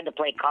I tried to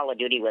play Call of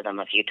Duty with him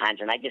a few times,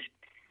 and I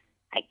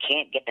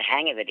can't get the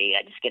hang of it.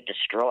 I just get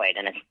destroyed,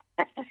 and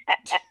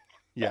it's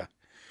yeah.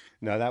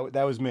 No,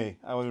 that was me.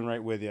 I wasn't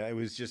right with you. It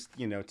was just,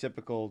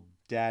 typical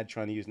dad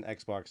trying to use an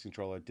Xbox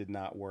controller. It did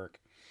not work.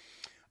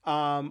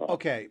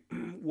 Okay.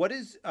 What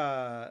is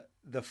the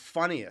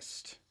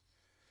funniest?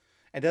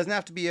 It doesn't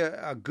have to be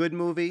a good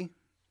movie,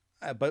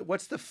 but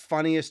what's the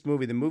funniest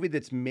movie? The movie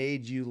that's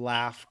made you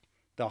laugh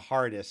the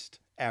hardest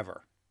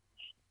ever?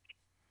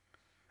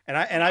 And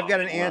I've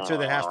got an answer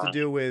that has to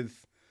do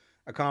with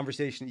a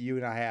conversation that you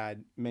and I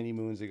had many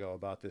moons ago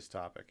about this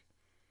topic.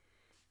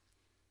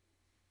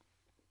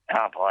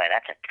 Oh boy,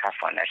 that's a tough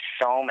one. There's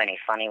so many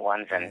funny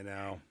ones, and I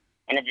know.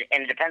 And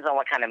it depends on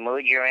what kind of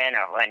mood you're in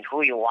and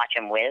who you watch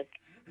them with.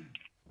 I'm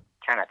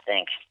trying to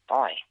think,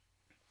 boy,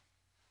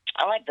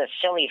 I like the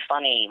silly,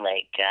 funny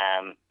Night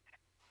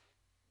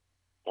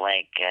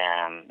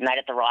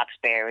at the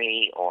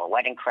Roxbury or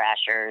Wedding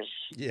Crashers.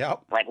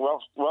 Yep. Like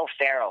Will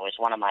Ferrell is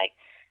one of my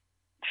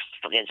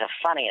the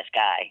funniest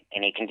guy,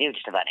 and he can do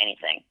just about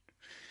anything.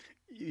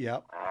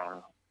 Yep.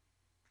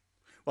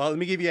 Well, let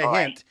me give you a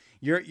hint.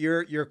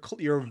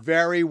 You're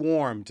very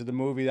warm to the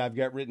movie I've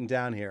got written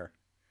down here.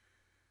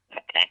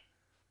 Okay.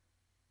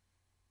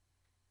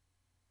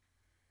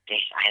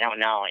 I don't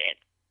know.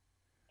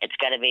 It's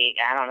got to be.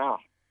 I don't know.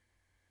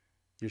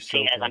 You're so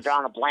close. I'm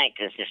drawing a blank.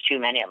 There's just too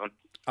many of them.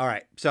 All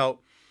right. So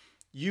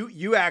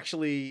you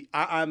actually,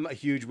 I'm a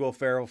huge Will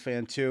Ferrell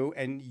fan too,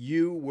 and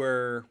you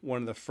were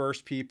one of the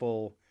first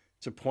people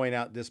to point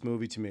out this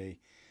movie to me.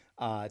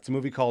 It's a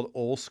movie called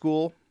Old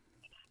School.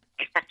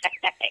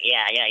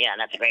 Yeah.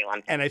 That's a great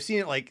one. And I've seen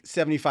it like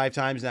 75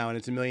 times now, and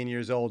it's a million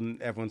years old,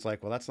 and everyone's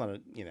like, well, that's not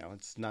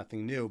it's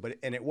nothing new.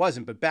 And it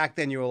wasn't. But back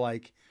then you were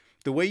like,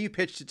 the way you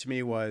pitched it to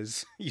me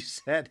was, you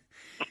said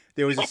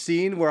there was a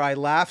scene where I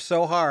laughed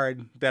so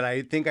hard that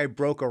I think I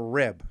broke a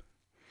rib.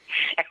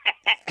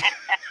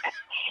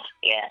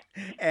 Yeah.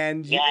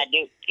 And yeah, I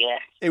do. Yeah.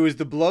 It was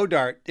the blow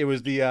dart. It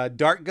was the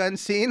dart gun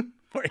scene.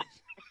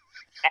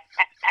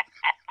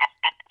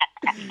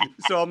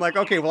 So I'm like,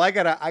 okay, well, I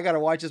gotta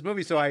watch this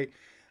movie. So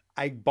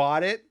I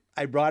bought it.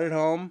 I brought it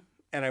home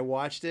and I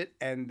watched it.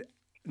 And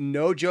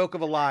no joke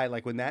of a lie,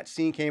 like when that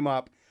scene came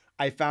up,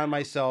 I found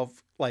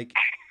myself like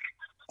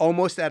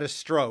almost at a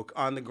stroke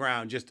on the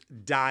ground, just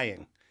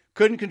dying.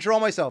 Couldn't control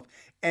myself.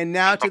 And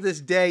now to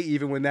this day,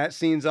 even when that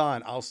scene's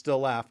on, I'll still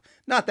laugh.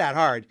 Not that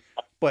hard,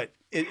 but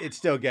it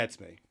still gets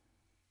me.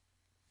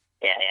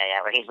 Yeah.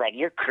 Where he's like,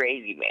 "You're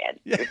crazy, man.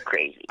 You're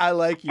crazy." I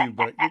like you,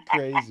 but you're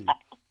crazy.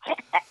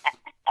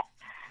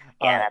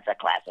 Yeah, that's a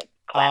classic.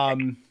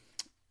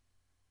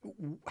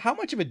 How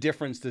much of a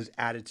difference does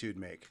attitude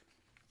make?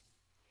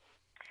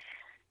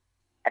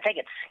 I think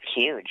it's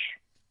huge.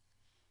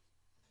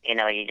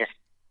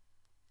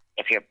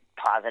 If you're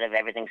positive,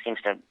 everything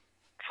seems to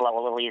flow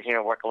a little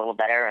easier, work a little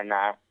better, and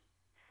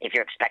if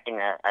you're expecting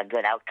a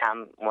good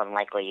outcome, more than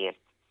likely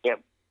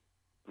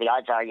the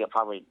odds are you'll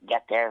probably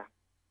get there.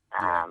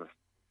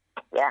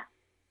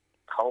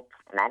 Hope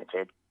and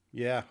attitude.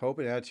 Yeah, hope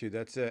and attitude.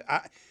 That's it.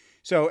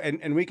 So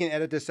we can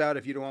edit this out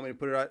if you don't want me to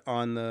put it out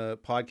on the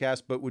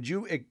podcast, but would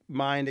you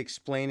mind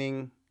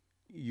explaining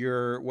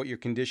what your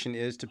condition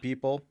is to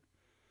people?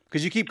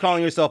 Because you keep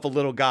calling yourself a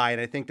little guy,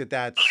 and I think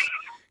that's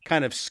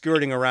kind of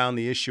skirting around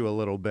the issue a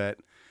little bit.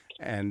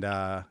 And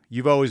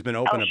you've always been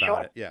open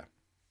about it. Yeah.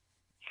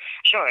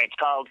 Sure. It's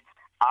called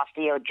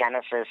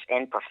osteogenesis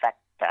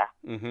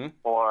imperfecta,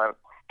 or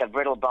the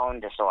brittle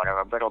bone disorder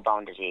or brittle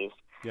bone disease.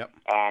 Yep.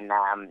 And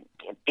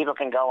people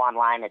can go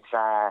online. It's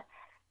I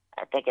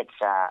think it's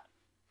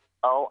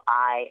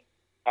OIF.org.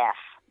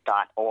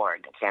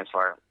 It stands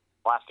for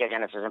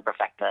Osteogenesis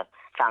Imperfecta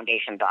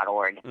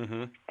Foundation.org.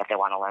 If they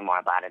want to learn more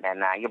about it.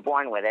 And you're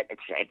born with it.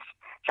 It's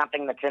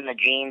something that's in the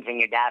genes, in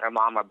your dad or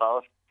mom or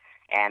both.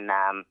 And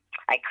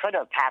I could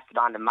have passed it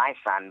on to my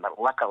son,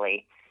 but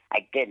luckily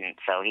I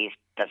didn't. So he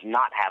does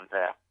not have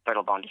the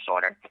brittle bone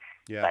disorder.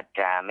 Yeah. But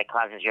it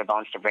causes your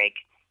bones to break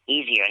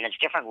easier, and there's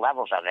different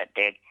levels of it.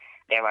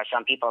 There are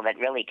some people that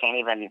really can't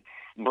even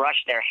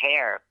brush their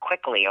hair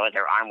quickly, or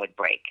their arm would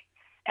break.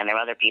 And there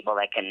are other people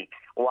that can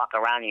walk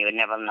around and you would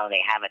never know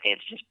they have it. They've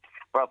just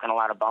broken a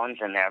lot of bones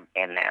in their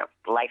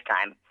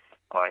lifetime,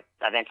 or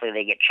eventually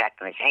they get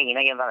checked and they say, hey, you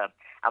have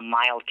a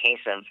mild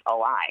case of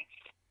OI.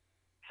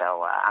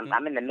 So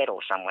I'm in the middle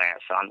somewhere.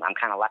 So I'm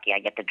kind of lucky. I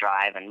get to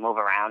drive and move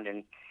around,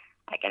 and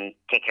I can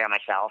take care of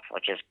myself,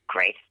 which is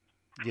great.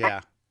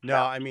 Yeah.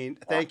 No, I mean,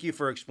 thank you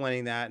for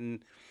explaining that.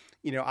 And,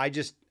 I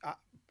just,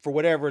 for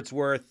whatever it's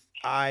worth,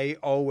 I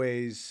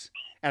always,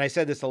 and I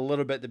said this a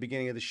little bit at the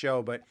beginning of the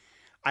show, but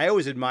I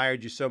always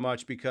admired you so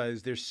much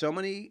because there's so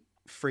many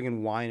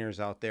friggin' whiners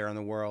out there in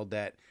the world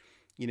that,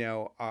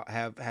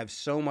 have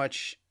so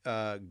much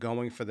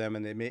going for them,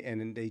 and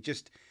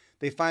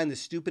they find the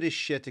stupidest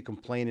shit to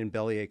complain and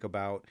bellyache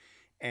about.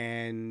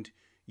 And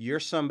you're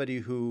somebody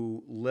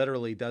who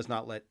literally does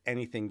not let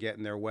anything get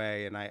in their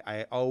way. And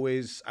I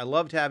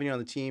loved having you on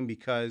the team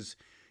because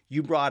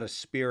you brought a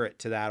spirit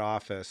to that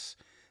office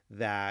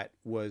that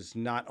was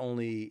not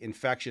only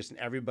infectious and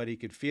everybody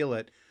could feel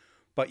it,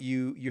 but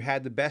you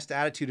had the best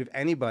attitude of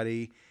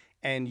anybody.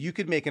 And you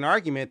could make an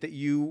argument that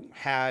you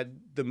had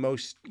the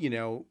most,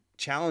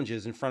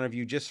 challenges in front of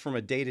you just from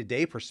a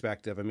day-to-day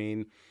perspective. I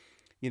mean,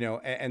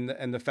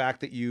 and the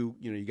fact that you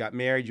got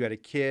married, you had a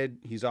kid,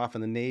 he's off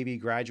in the Navy,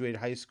 graduated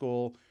high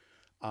school.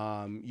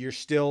 You're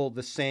still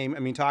the same. I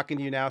mean, talking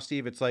to you now,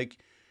 Steve, it's like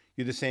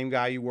you're the same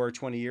guy you were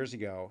 20 years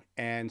ago.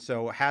 And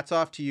so hats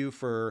off to you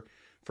for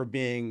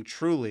being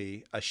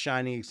truly a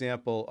shining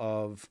example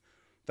of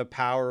the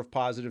power of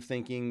positive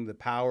thinking, the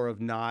power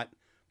of not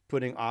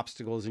putting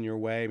obstacles in your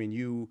way. I mean,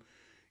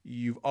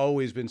 you've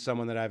always been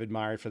someone that I've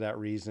admired for that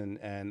reason.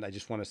 And I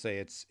just want to say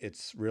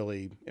it's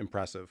really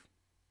impressive.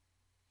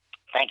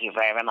 Thank you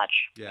very much.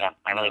 Yeah,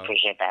 I really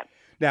appreciate that.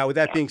 Now, with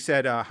that being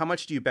said, how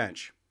much do you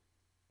bench?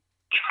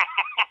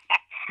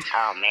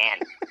 Oh, man.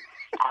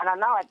 I don't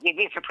know. You'd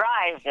be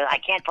surprised. I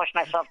can't push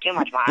myself too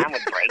much. My arm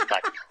would break,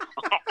 but...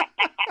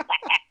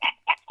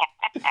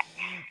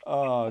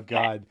 Oh,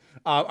 God.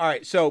 All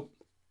right. So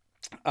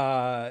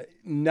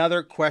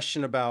Another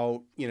question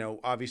about,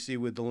 obviously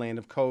with the land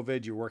of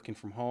COVID, you're working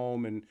from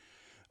home and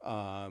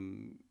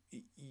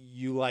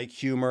you like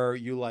humor,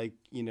 you like,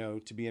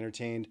 to be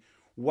entertained.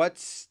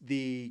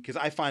 Because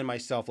I find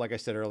myself, like I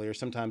said earlier,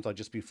 sometimes I'll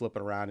just be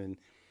flipping around and,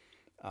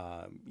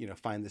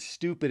 find the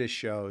stupidest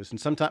shows. And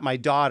sometimes my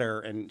daughter,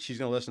 and she's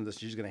going to listen to this,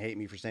 she's going to hate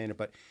me for saying it,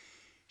 but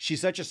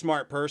she's such a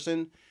smart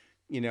person,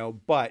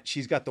 but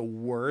she's got the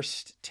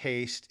worst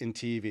taste in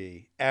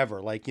TV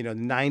ever. Like,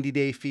 90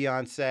 Day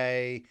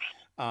Fiance,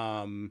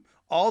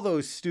 all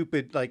those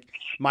stupid, like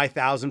My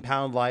 1,000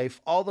 Pound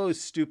Life, all those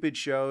stupid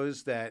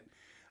shows that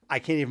I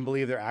can't even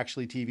believe they're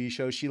actually TV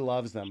shows. She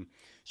loves them.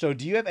 So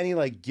do you have any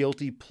like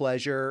guilty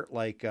pleasure,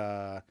 like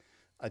a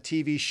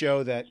TV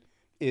show that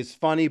is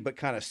funny but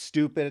kind of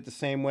stupid at the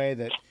same way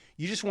that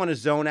you just want to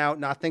zone out,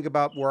 not think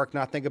about work,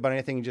 not think about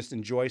anything, and just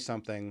enjoy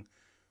something?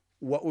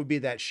 What would be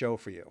that show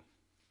for you?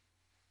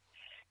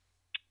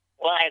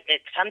 Well,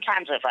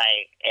 sometimes if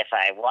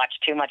I watch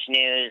too much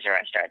news or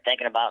I start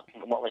thinking about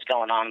what was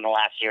going on in the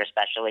last year,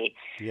 especially,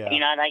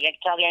 and I get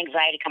tell the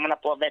anxiety coming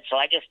up a little bit. So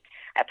I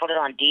put it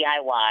on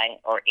DIY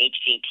or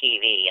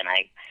HGTV, and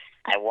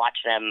I watch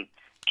them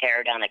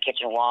tear down the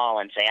kitchen wall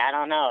and say, I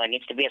don't know, it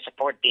needs to be a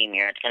support beam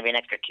here. It's going to be an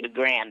extra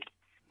 $2,000.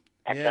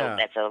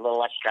 That's a little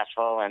less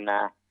stressful, and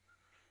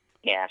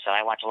so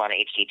I watch a lot of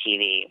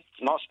HGTV,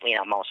 mostly.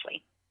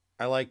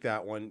 I like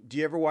that one. Do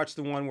you ever watch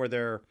the one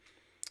where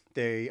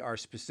they are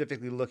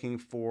specifically looking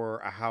for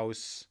a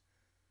house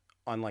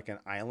on like an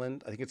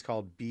island? I think it's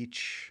called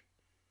Beach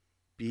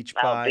Buy.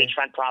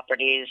 Beachfront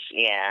Properties.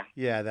 Yeah.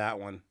 Yeah, that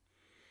one.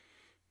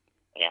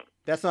 Yeah.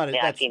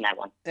 I've seen that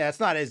one. Yeah, it's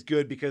not as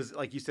good because,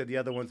 like you said, the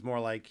other one's more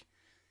like,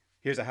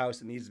 here's a house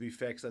that needs to be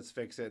fixed, let's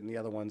fix it. And the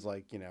other one's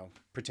like,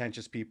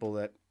 pretentious people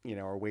that,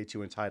 are way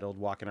too entitled,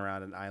 walking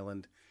around an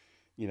island,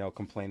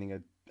 complaining a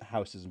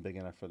house isn't big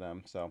enough for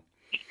them. So,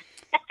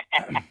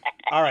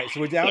 all right. So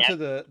we're down to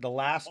the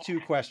last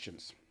two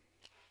questions.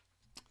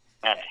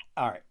 Okay.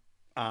 All right.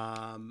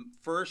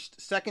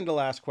 Second to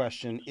last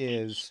question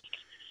is,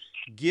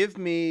 give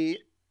me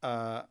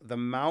the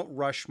Mount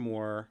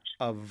Rushmore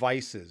of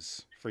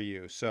vices for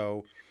you.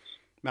 So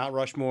Mount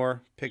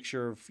Rushmore,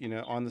 picture of,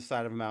 on the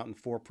side of a mountain,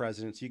 4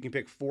 presidents. You can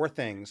pick 4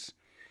 things.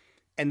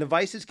 And the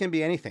vices can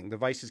be anything. The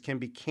vices can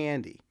be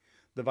candy.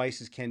 The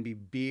vices can be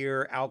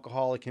beer,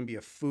 alcohol. It can be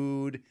a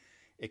food.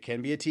 It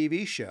can be a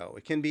TV show.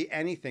 It can be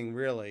anything,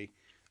 really.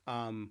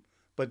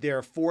 But there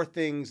are 4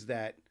 things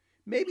that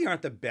maybe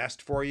aren't the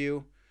best for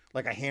you,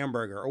 like a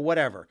hamburger or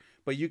whatever.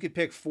 But you could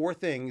pick 4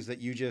 things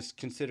that you just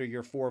consider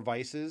your 4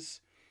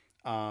 vices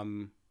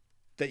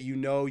that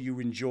you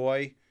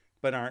enjoy,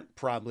 but aren't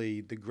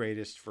probably the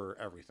greatest for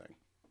everything.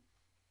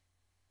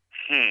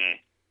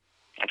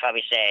 I'd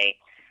probably say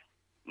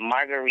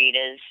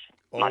margaritas,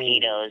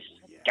 mojitos,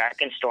 yes.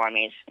 dark and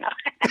stormies. No.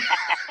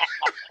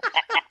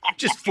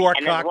 Just 4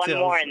 and cocktails. There's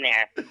one more in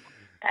there.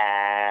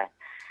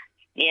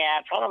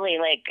 Probably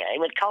like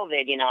with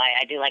COVID,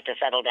 I do like to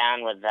settle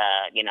down with,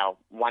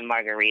 one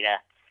margarita.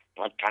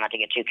 Try not to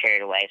get too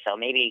carried away. So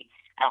maybe,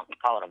 I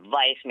don't call it a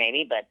vice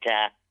maybe, but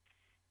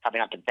probably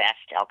not the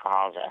best.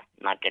 Alcohol's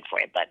not good for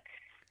you, but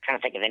I'm trying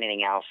to think of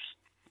anything else.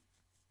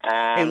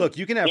 Hey, look,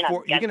 you can have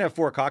 4. You can have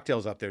 4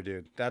 cocktails up there,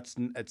 dude.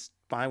 It's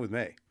fine with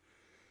me.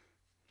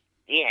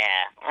 Yeah,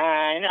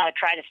 I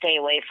try to stay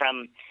away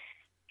from,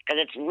 because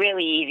it's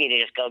really easy to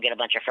just go get a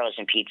bunch of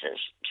frozen pizzas.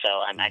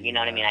 So you know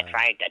what I mean. I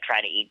try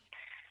to eat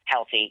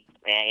healthy,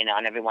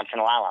 and every once in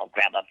a while I'll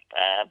grab a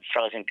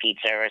frozen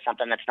pizza or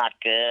something that's not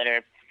good, or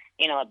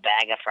a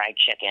bag of fried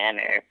chicken,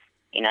 or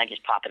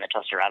just pop in the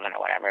toaster oven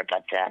or whatever.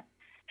 But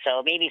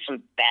so maybe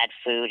some bad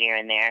food here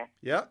and there.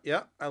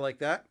 Yeah, I like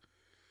that.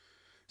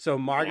 So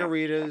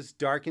margaritas,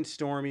 dark and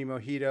stormy,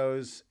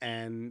 mojitos,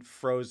 and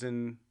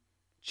frozen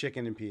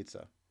chicken and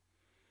pizza.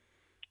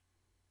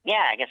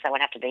 Yeah, I guess that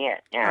would have to be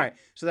it. Yeah. All right,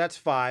 so that's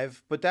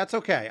 5, but that's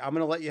okay. I'm going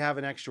to let you have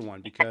an extra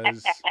one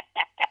because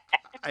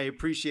I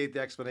appreciate the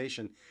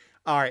explanation.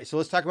 All right, so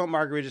let's talk about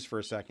margaritas for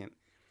a second.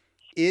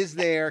 Is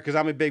there, because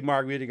I'm a big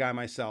margarita guy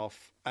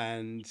myself,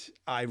 and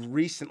I've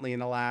recently, in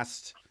the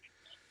last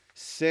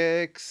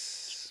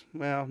 6,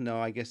 well,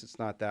 no, I guess it's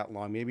not that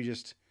long. Maybe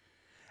just,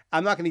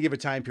 I'm not going to give a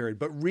time period,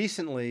 but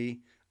recently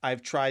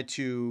I've tried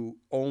to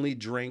only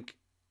drink,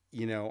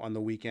 on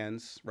the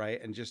weekends,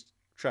 right? And just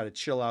try to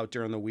chill out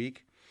during the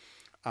week.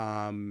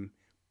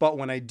 But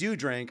when I do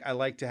drink, I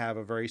like to have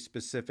a very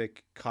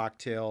specific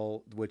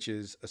cocktail, which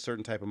is a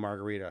certain type of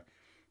margarita.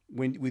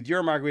 With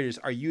your margaritas,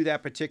 are you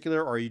that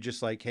particular, or are you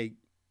just like, hey,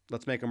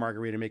 let's make a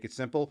margarita, make it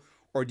simple?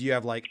 Or do you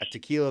have like a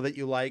tequila that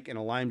you like and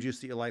a lime juice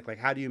that you like? Like,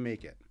 how do you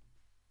make it?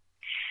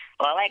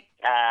 Well,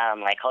 I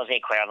like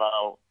Jose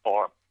Cuervo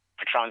or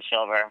Patron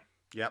Silver.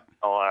 Yep.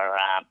 Or,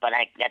 but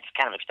that's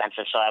kind of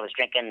expensive. So I was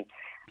drinking,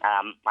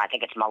 I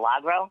think it's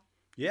Milagro.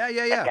 Yeah.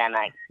 But then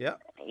I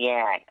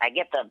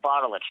get the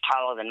bottle that's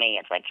taller than me.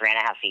 It's like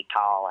 3.5 feet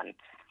tall, and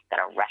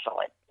gotta wrestle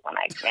it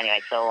anyway.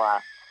 So,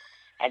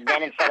 and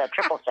then instead of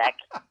triple sec,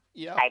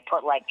 I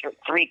put like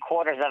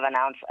 3/4 of an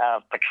ounce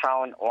of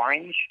Patron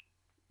Orange.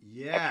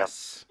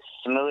 Yes.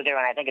 Smoother,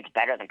 and I think it's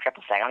better than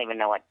triple sec. I don't even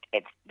know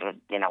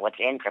what's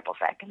in triple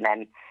sec. And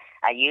then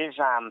I use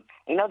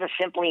the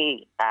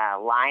Simply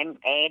lime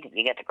aid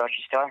you get at the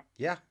grocery store.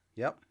 Yeah.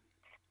 Yep.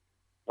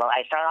 Well,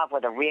 I start off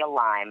with a real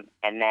lime,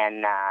 and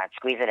then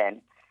squeeze it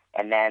in,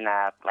 and then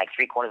like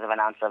 3/4 of an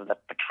ounce of the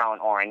Patron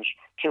orange,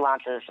 2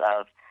 ounces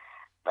of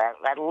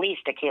at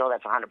least a kilo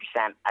that's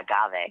 100%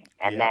 agave,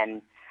 and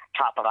then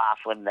top it off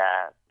with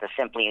the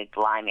Simply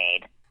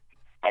limeade,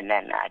 and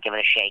then give it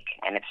a shake,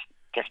 and it's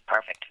just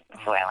perfect.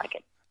 That's the way I like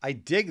it. I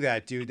dig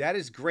that, dude. That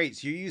is great.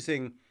 So you're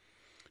using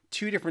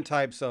 2 different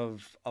types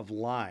of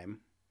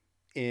lime,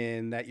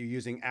 in that you're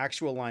using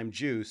actual lime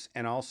juice,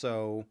 and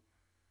also,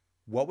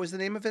 what was the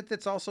name of it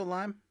that's also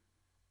lime?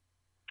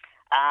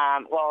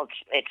 Well,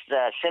 it's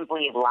the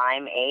Simply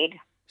limeade.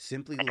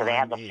 Simply because they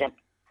have the limeade.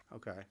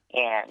 Okay.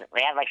 Yeah,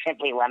 they have like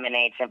Simply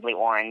lemonade, Simply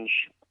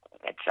orange.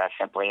 It's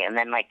Simply, and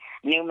then like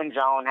Newman's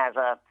Own has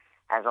a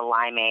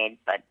limeade,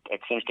 but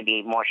it seems to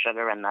be more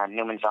sugar in the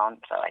Newman's Own,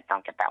 so I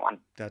don't get that one.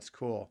 That's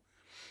cool.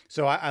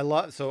 So I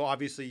love. So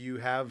obviously you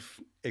have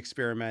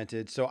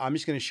experimented. So I'm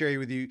just going to share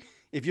with you.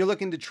 If you're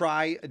looking to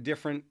try a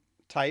different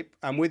type,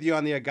 I'm with you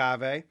on the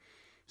agave.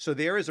 So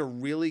there is a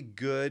really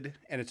good,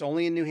 and it's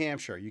only in New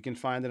Hampshire. You can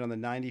find it on the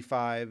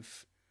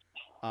 95.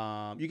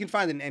 You can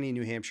find it in any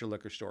New Hampshire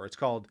liquor store. It's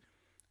called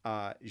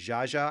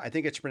Jaja. I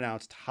think it's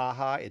pronounced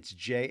Haha. It's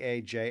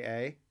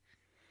Jaja.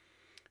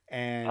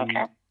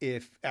 And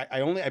if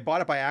I bought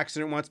it by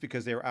accident once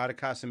because they were out of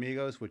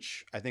Casamigos,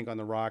 which I think on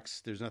the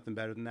rocks there's nothing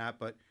better than that,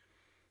 but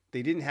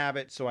they didn't have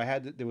it, so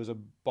there was a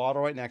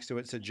bottle right next to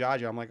it. It said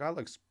Jaja. I'm like, oh,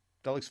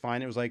 that looks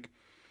fine. It was like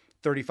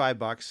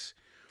 $35,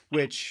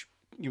 which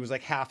it was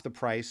like half the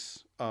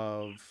price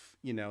of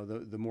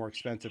the more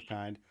expensive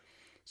kind.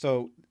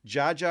 So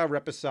Jaja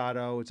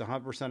Reposado, it's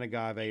 100%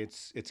 agave.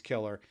 It's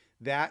killer.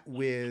 That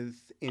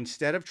with,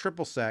 instead of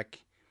triple sec,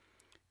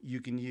 you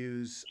can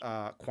use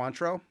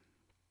Cointreau,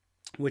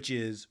 which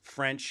is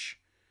French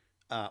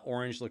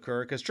orange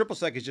liqueur, because triple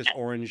sec is just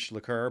orange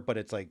liqueur, but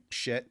it's like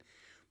shit.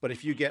 But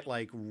if you get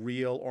like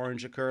real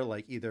orange liqueur,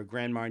 like either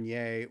Grand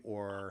Marnier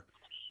or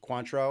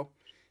Cointreau,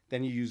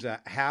 then you use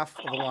half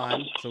of a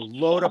lime. So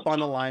load up on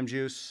the lime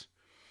juice,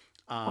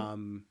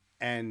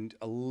 and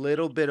a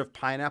little bit of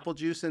pineapple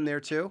juice in there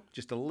too.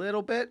 Just a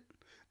little bit,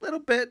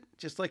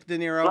 just like De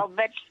Niro.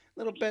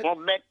 Little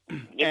bit.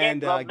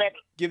 And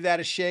give that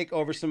a shake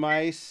over some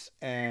ice,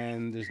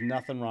 and there's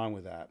nothing wrong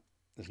with that.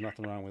 There's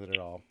nothing wrong with it at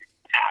all.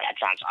 Oh, that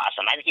sounds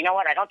awesome. You know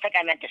what? I don't think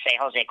I meant to say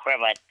Jose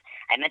Cuervo.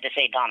 I meant to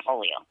say Don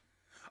Julio.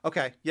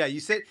 Okay, yeah,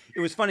 you said, it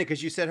was funny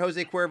because you said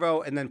Jose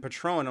Cuervo and then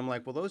Patron. I'm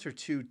like, well, those are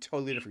 2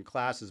 totally different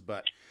classes,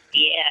 but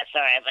yeah,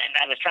 sorry,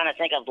 I was trying to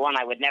think of one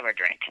I would never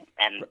drink,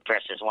 and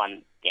versus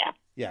one, yeah.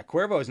 Yeah,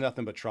 Cuervo is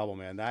nothing but trouble,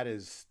 man.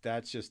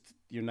 That's just,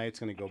 your night's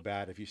going to go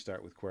bad if you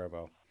start with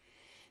Cuervo.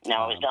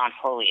 No, it was Don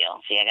Julio.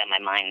 See, I got my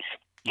mind.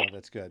 No,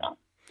 that's good. So.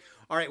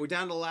 All right, we're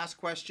down to the last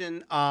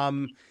question,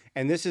 and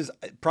this is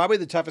probably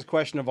the toughest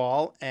question of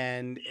all,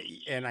 and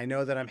I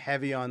know that I'm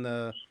heavy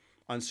on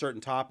certain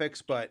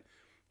topics, but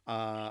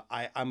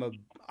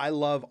I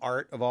love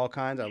art of all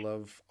kinds. I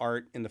love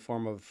art in the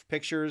form of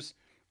pictures.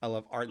 I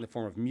love art in the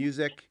form of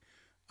music.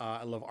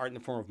 I love art in the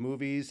form of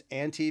movies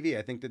and TV.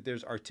 I think that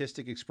there's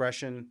artistic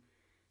expression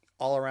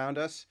all around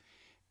us.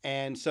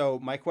 And so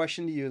my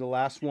question to you, the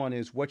last one,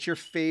 is what's your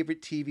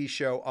favorite TV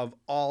show of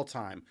all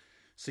time?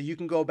 So you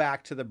can go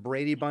back to the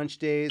Brady Bunch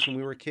days when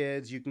we were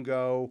kids. You can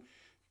go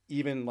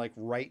even like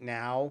right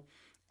now.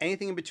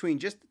 Anything in between,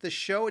 just the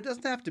show. It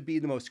doesn't have to be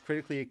the most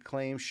critically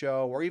acclaimed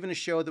show or even a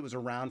show that was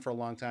around for a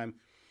long time,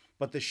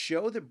 but the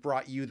show that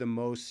brought you the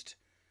most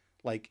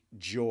like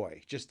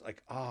joy. Just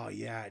like, oh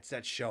yeah, it's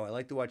that show. I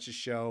like to watch the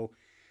show,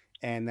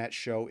 and that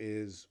show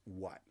is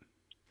what?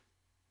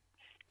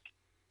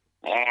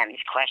 Man, these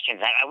questions.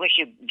 I wish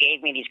you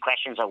gave me these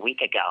questions a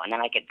week ago, and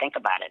then I could think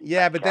about it.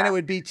 Yeah, but then it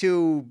would be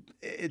too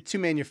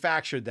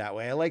manufactured that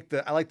way. I like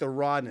the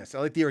rawness. I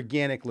like the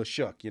organic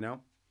LeShook, you know?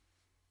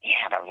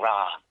 Yeah, the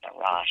raw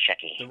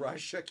shucky. The raw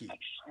shucky.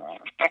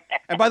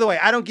 And by the way,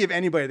 I don't give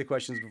anybody the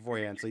questions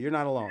beforehand, so you're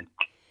not alone.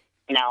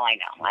 No, I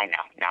know.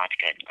 No, it's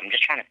good. I'm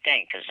just trying to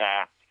think, because,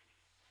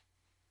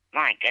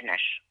 my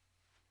goodness.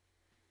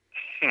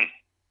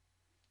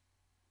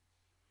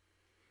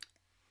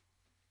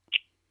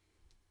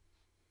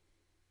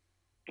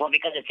 Well,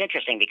 because it's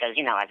interesting, because,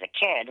 as a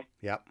kid,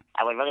 yep,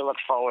 I would really look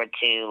forward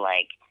to,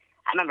 like,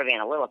 I remember being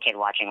a little kid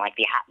watching, like,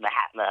 the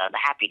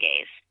Happy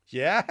Days.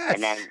 Yes.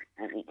 And then,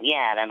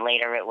 then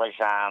later it was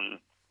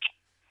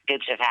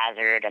Dukes of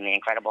Hazzard and The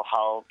Incredible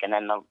Hulk, and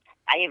then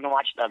I even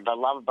watched the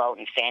Love Boat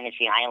and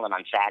Fantasy Island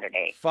on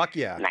Saturday. Fuck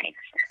yeah. Nights.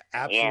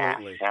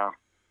 Absolutely. Yeah, so,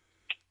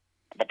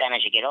 but then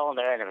as you get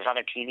older, there was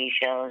other TV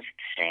shows.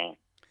 See.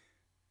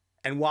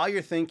 And while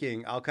you're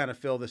thinking, I'll kind of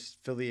fill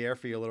the air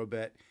for you a little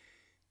bit.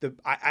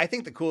 I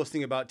think the coolest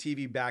thing about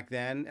TV back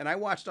then, and I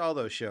watched all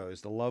those shows,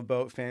 The Love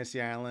Boat,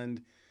 Fantasy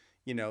Island,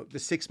 The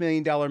 $6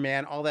 Million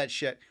Man, all that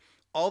shit.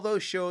 All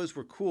those shows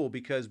were cool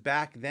because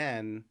back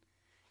then,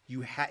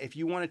 if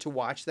you wanted to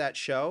watch that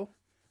show,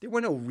 there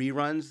were no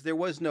reruns, there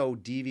was no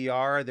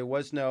DVR, there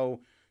was no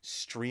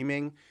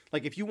streaming.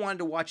 Like if you wanted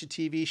to watch a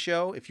TV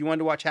show, if you wanted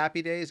to watch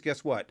Happy Days,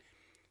 guess what?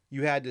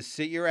 You had to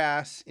sit your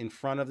ass in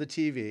front of the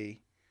TV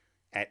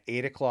at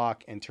 8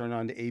 o'clock and turn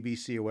on to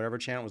ABC or whatever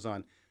channel it was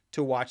on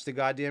to watch the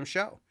goddamn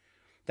show.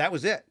 That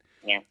was it.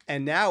 Yeah.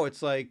 And now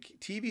it's like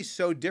TV's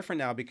so different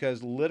now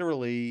because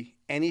literally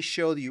any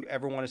show that you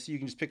ever want to see, you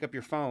can just pick up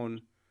your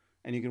phone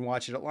and you can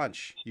watch it at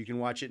lunch. You can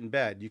watch it in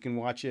bed. You can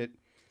watch it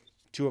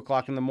 2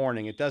 o'clock in the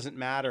morning. It doesn't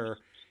matter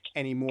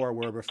anymore,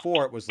 where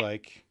before it was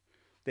like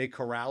they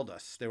corralled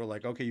us. They were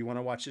like, okay, you want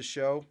to watch this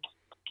show?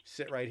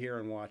 Sit right here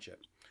and watch it.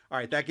 All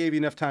right, that gave you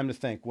enough time to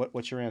think.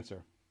 What's your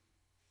answer?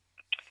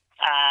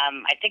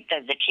 I think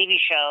the TV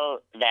show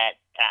that,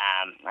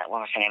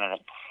 what was the name of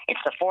it? It's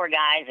the four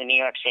guys in New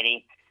York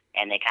City,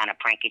 and they kind of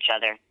prank each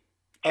other.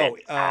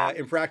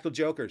 Impractical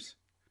Jokers.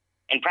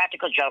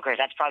 Impractical Jokers,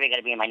 that's probably going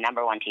to be my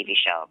number one TV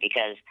show,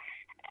 because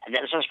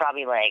this was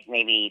probably like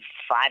maybe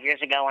 5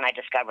 years ago when I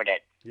discovered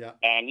it. Yeah.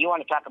 And you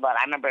want to talk about,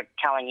 I remember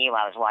telling you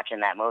I was watching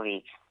that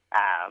movie,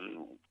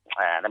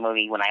 the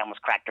movie when I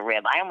almost cracked a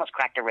rib. I almost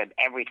cracked a rib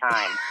every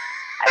time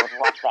I would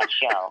watch that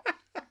show.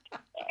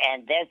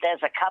 And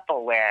there's a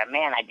couple where,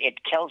 man,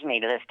 it kills me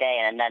to this day.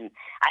 And then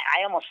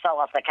I almost fell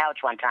off the couch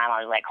one time. I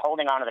was like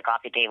holding onto the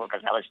coffee table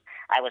because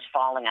I was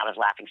falling. I was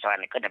laughing so hard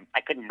and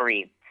I couldn't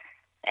breathe.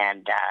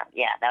 And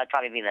yeah, that would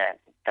probably be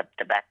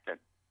the best,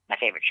 my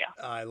favorite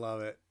show. I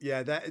love it.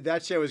 Yeah,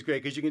 that show is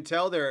great because you can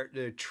tell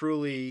they're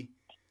truly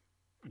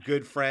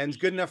good friends,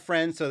 good enough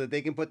friends so that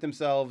they can put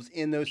themselves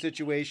in those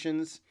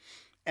situations.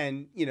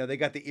 And you know, they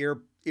got the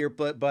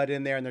earbud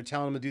in there, and they're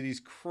telling them to do these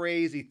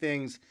crazy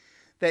things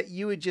that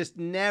you would just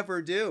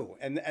never do.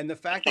 And the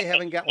fact they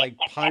haven't got like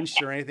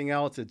punched or anything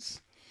else,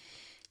 it's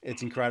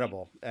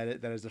incredible.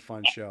 That is a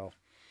fun show.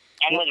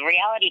 And with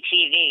reality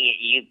TV,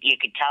 you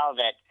could tell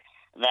that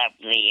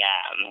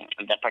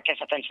the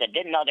participants that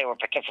didn't know they were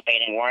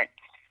participating weren't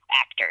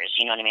actors.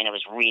 You know what I mean? It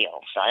was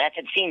real. So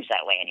it seems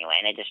that way anyway.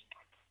 And it just,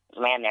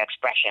 man, their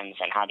expressions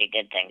and how they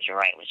did things, you're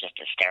right, was just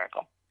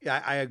hysterical.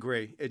 Yeah, I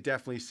agree. It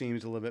definitely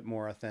seems a little bit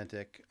more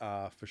authentic,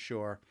 for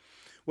sure.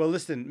 Well,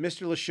 listen,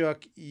 Mr.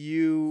 Lashuk,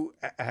 you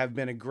have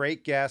been a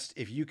great guest.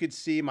 If you could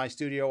see my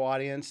studio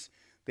audience,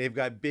 they've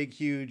got big,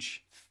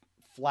 huge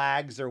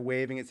flags they're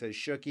waving. It says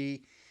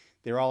Shooky.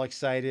 They're all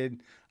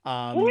excited.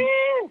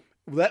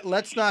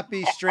 Let's not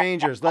be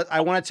strangers.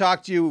 I want to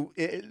talk to you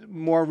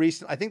more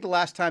recent. I think the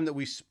last time that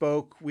we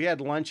spoke, we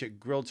had lunch at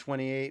Grill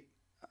 28.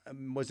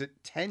 Was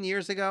it 10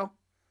 years ago?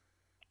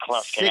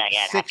 Close to that,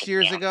 yeah. 6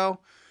 years ago?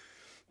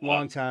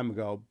 Long time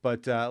ago.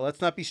 But let's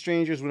not be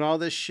strangers. When all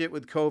this shit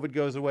with COVID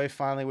goes away,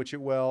 finally, which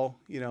it will,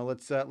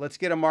 let's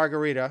get a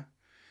margarita,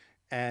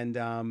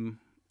 and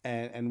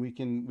we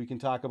can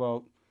talk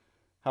about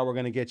how we're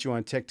going to get you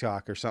on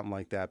TikTok or something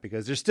like that,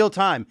 because there's still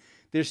time.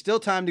 There's still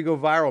time to go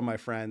viral, my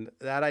friend.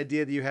 That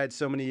idea that you had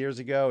so many years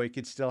ago, it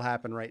could still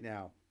happen right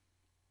now.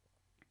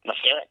 Let's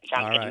do it.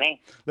 Sounds good to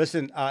me.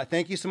 Listen,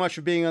 thank you so much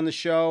for being on the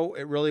show.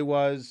 It really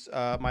was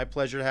my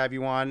pleasure to have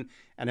you on,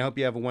 and I hope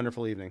you have a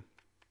wonderful evening.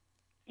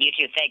 You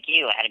too. Thank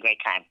you. I had a great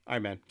time. All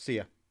right, man. See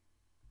ya.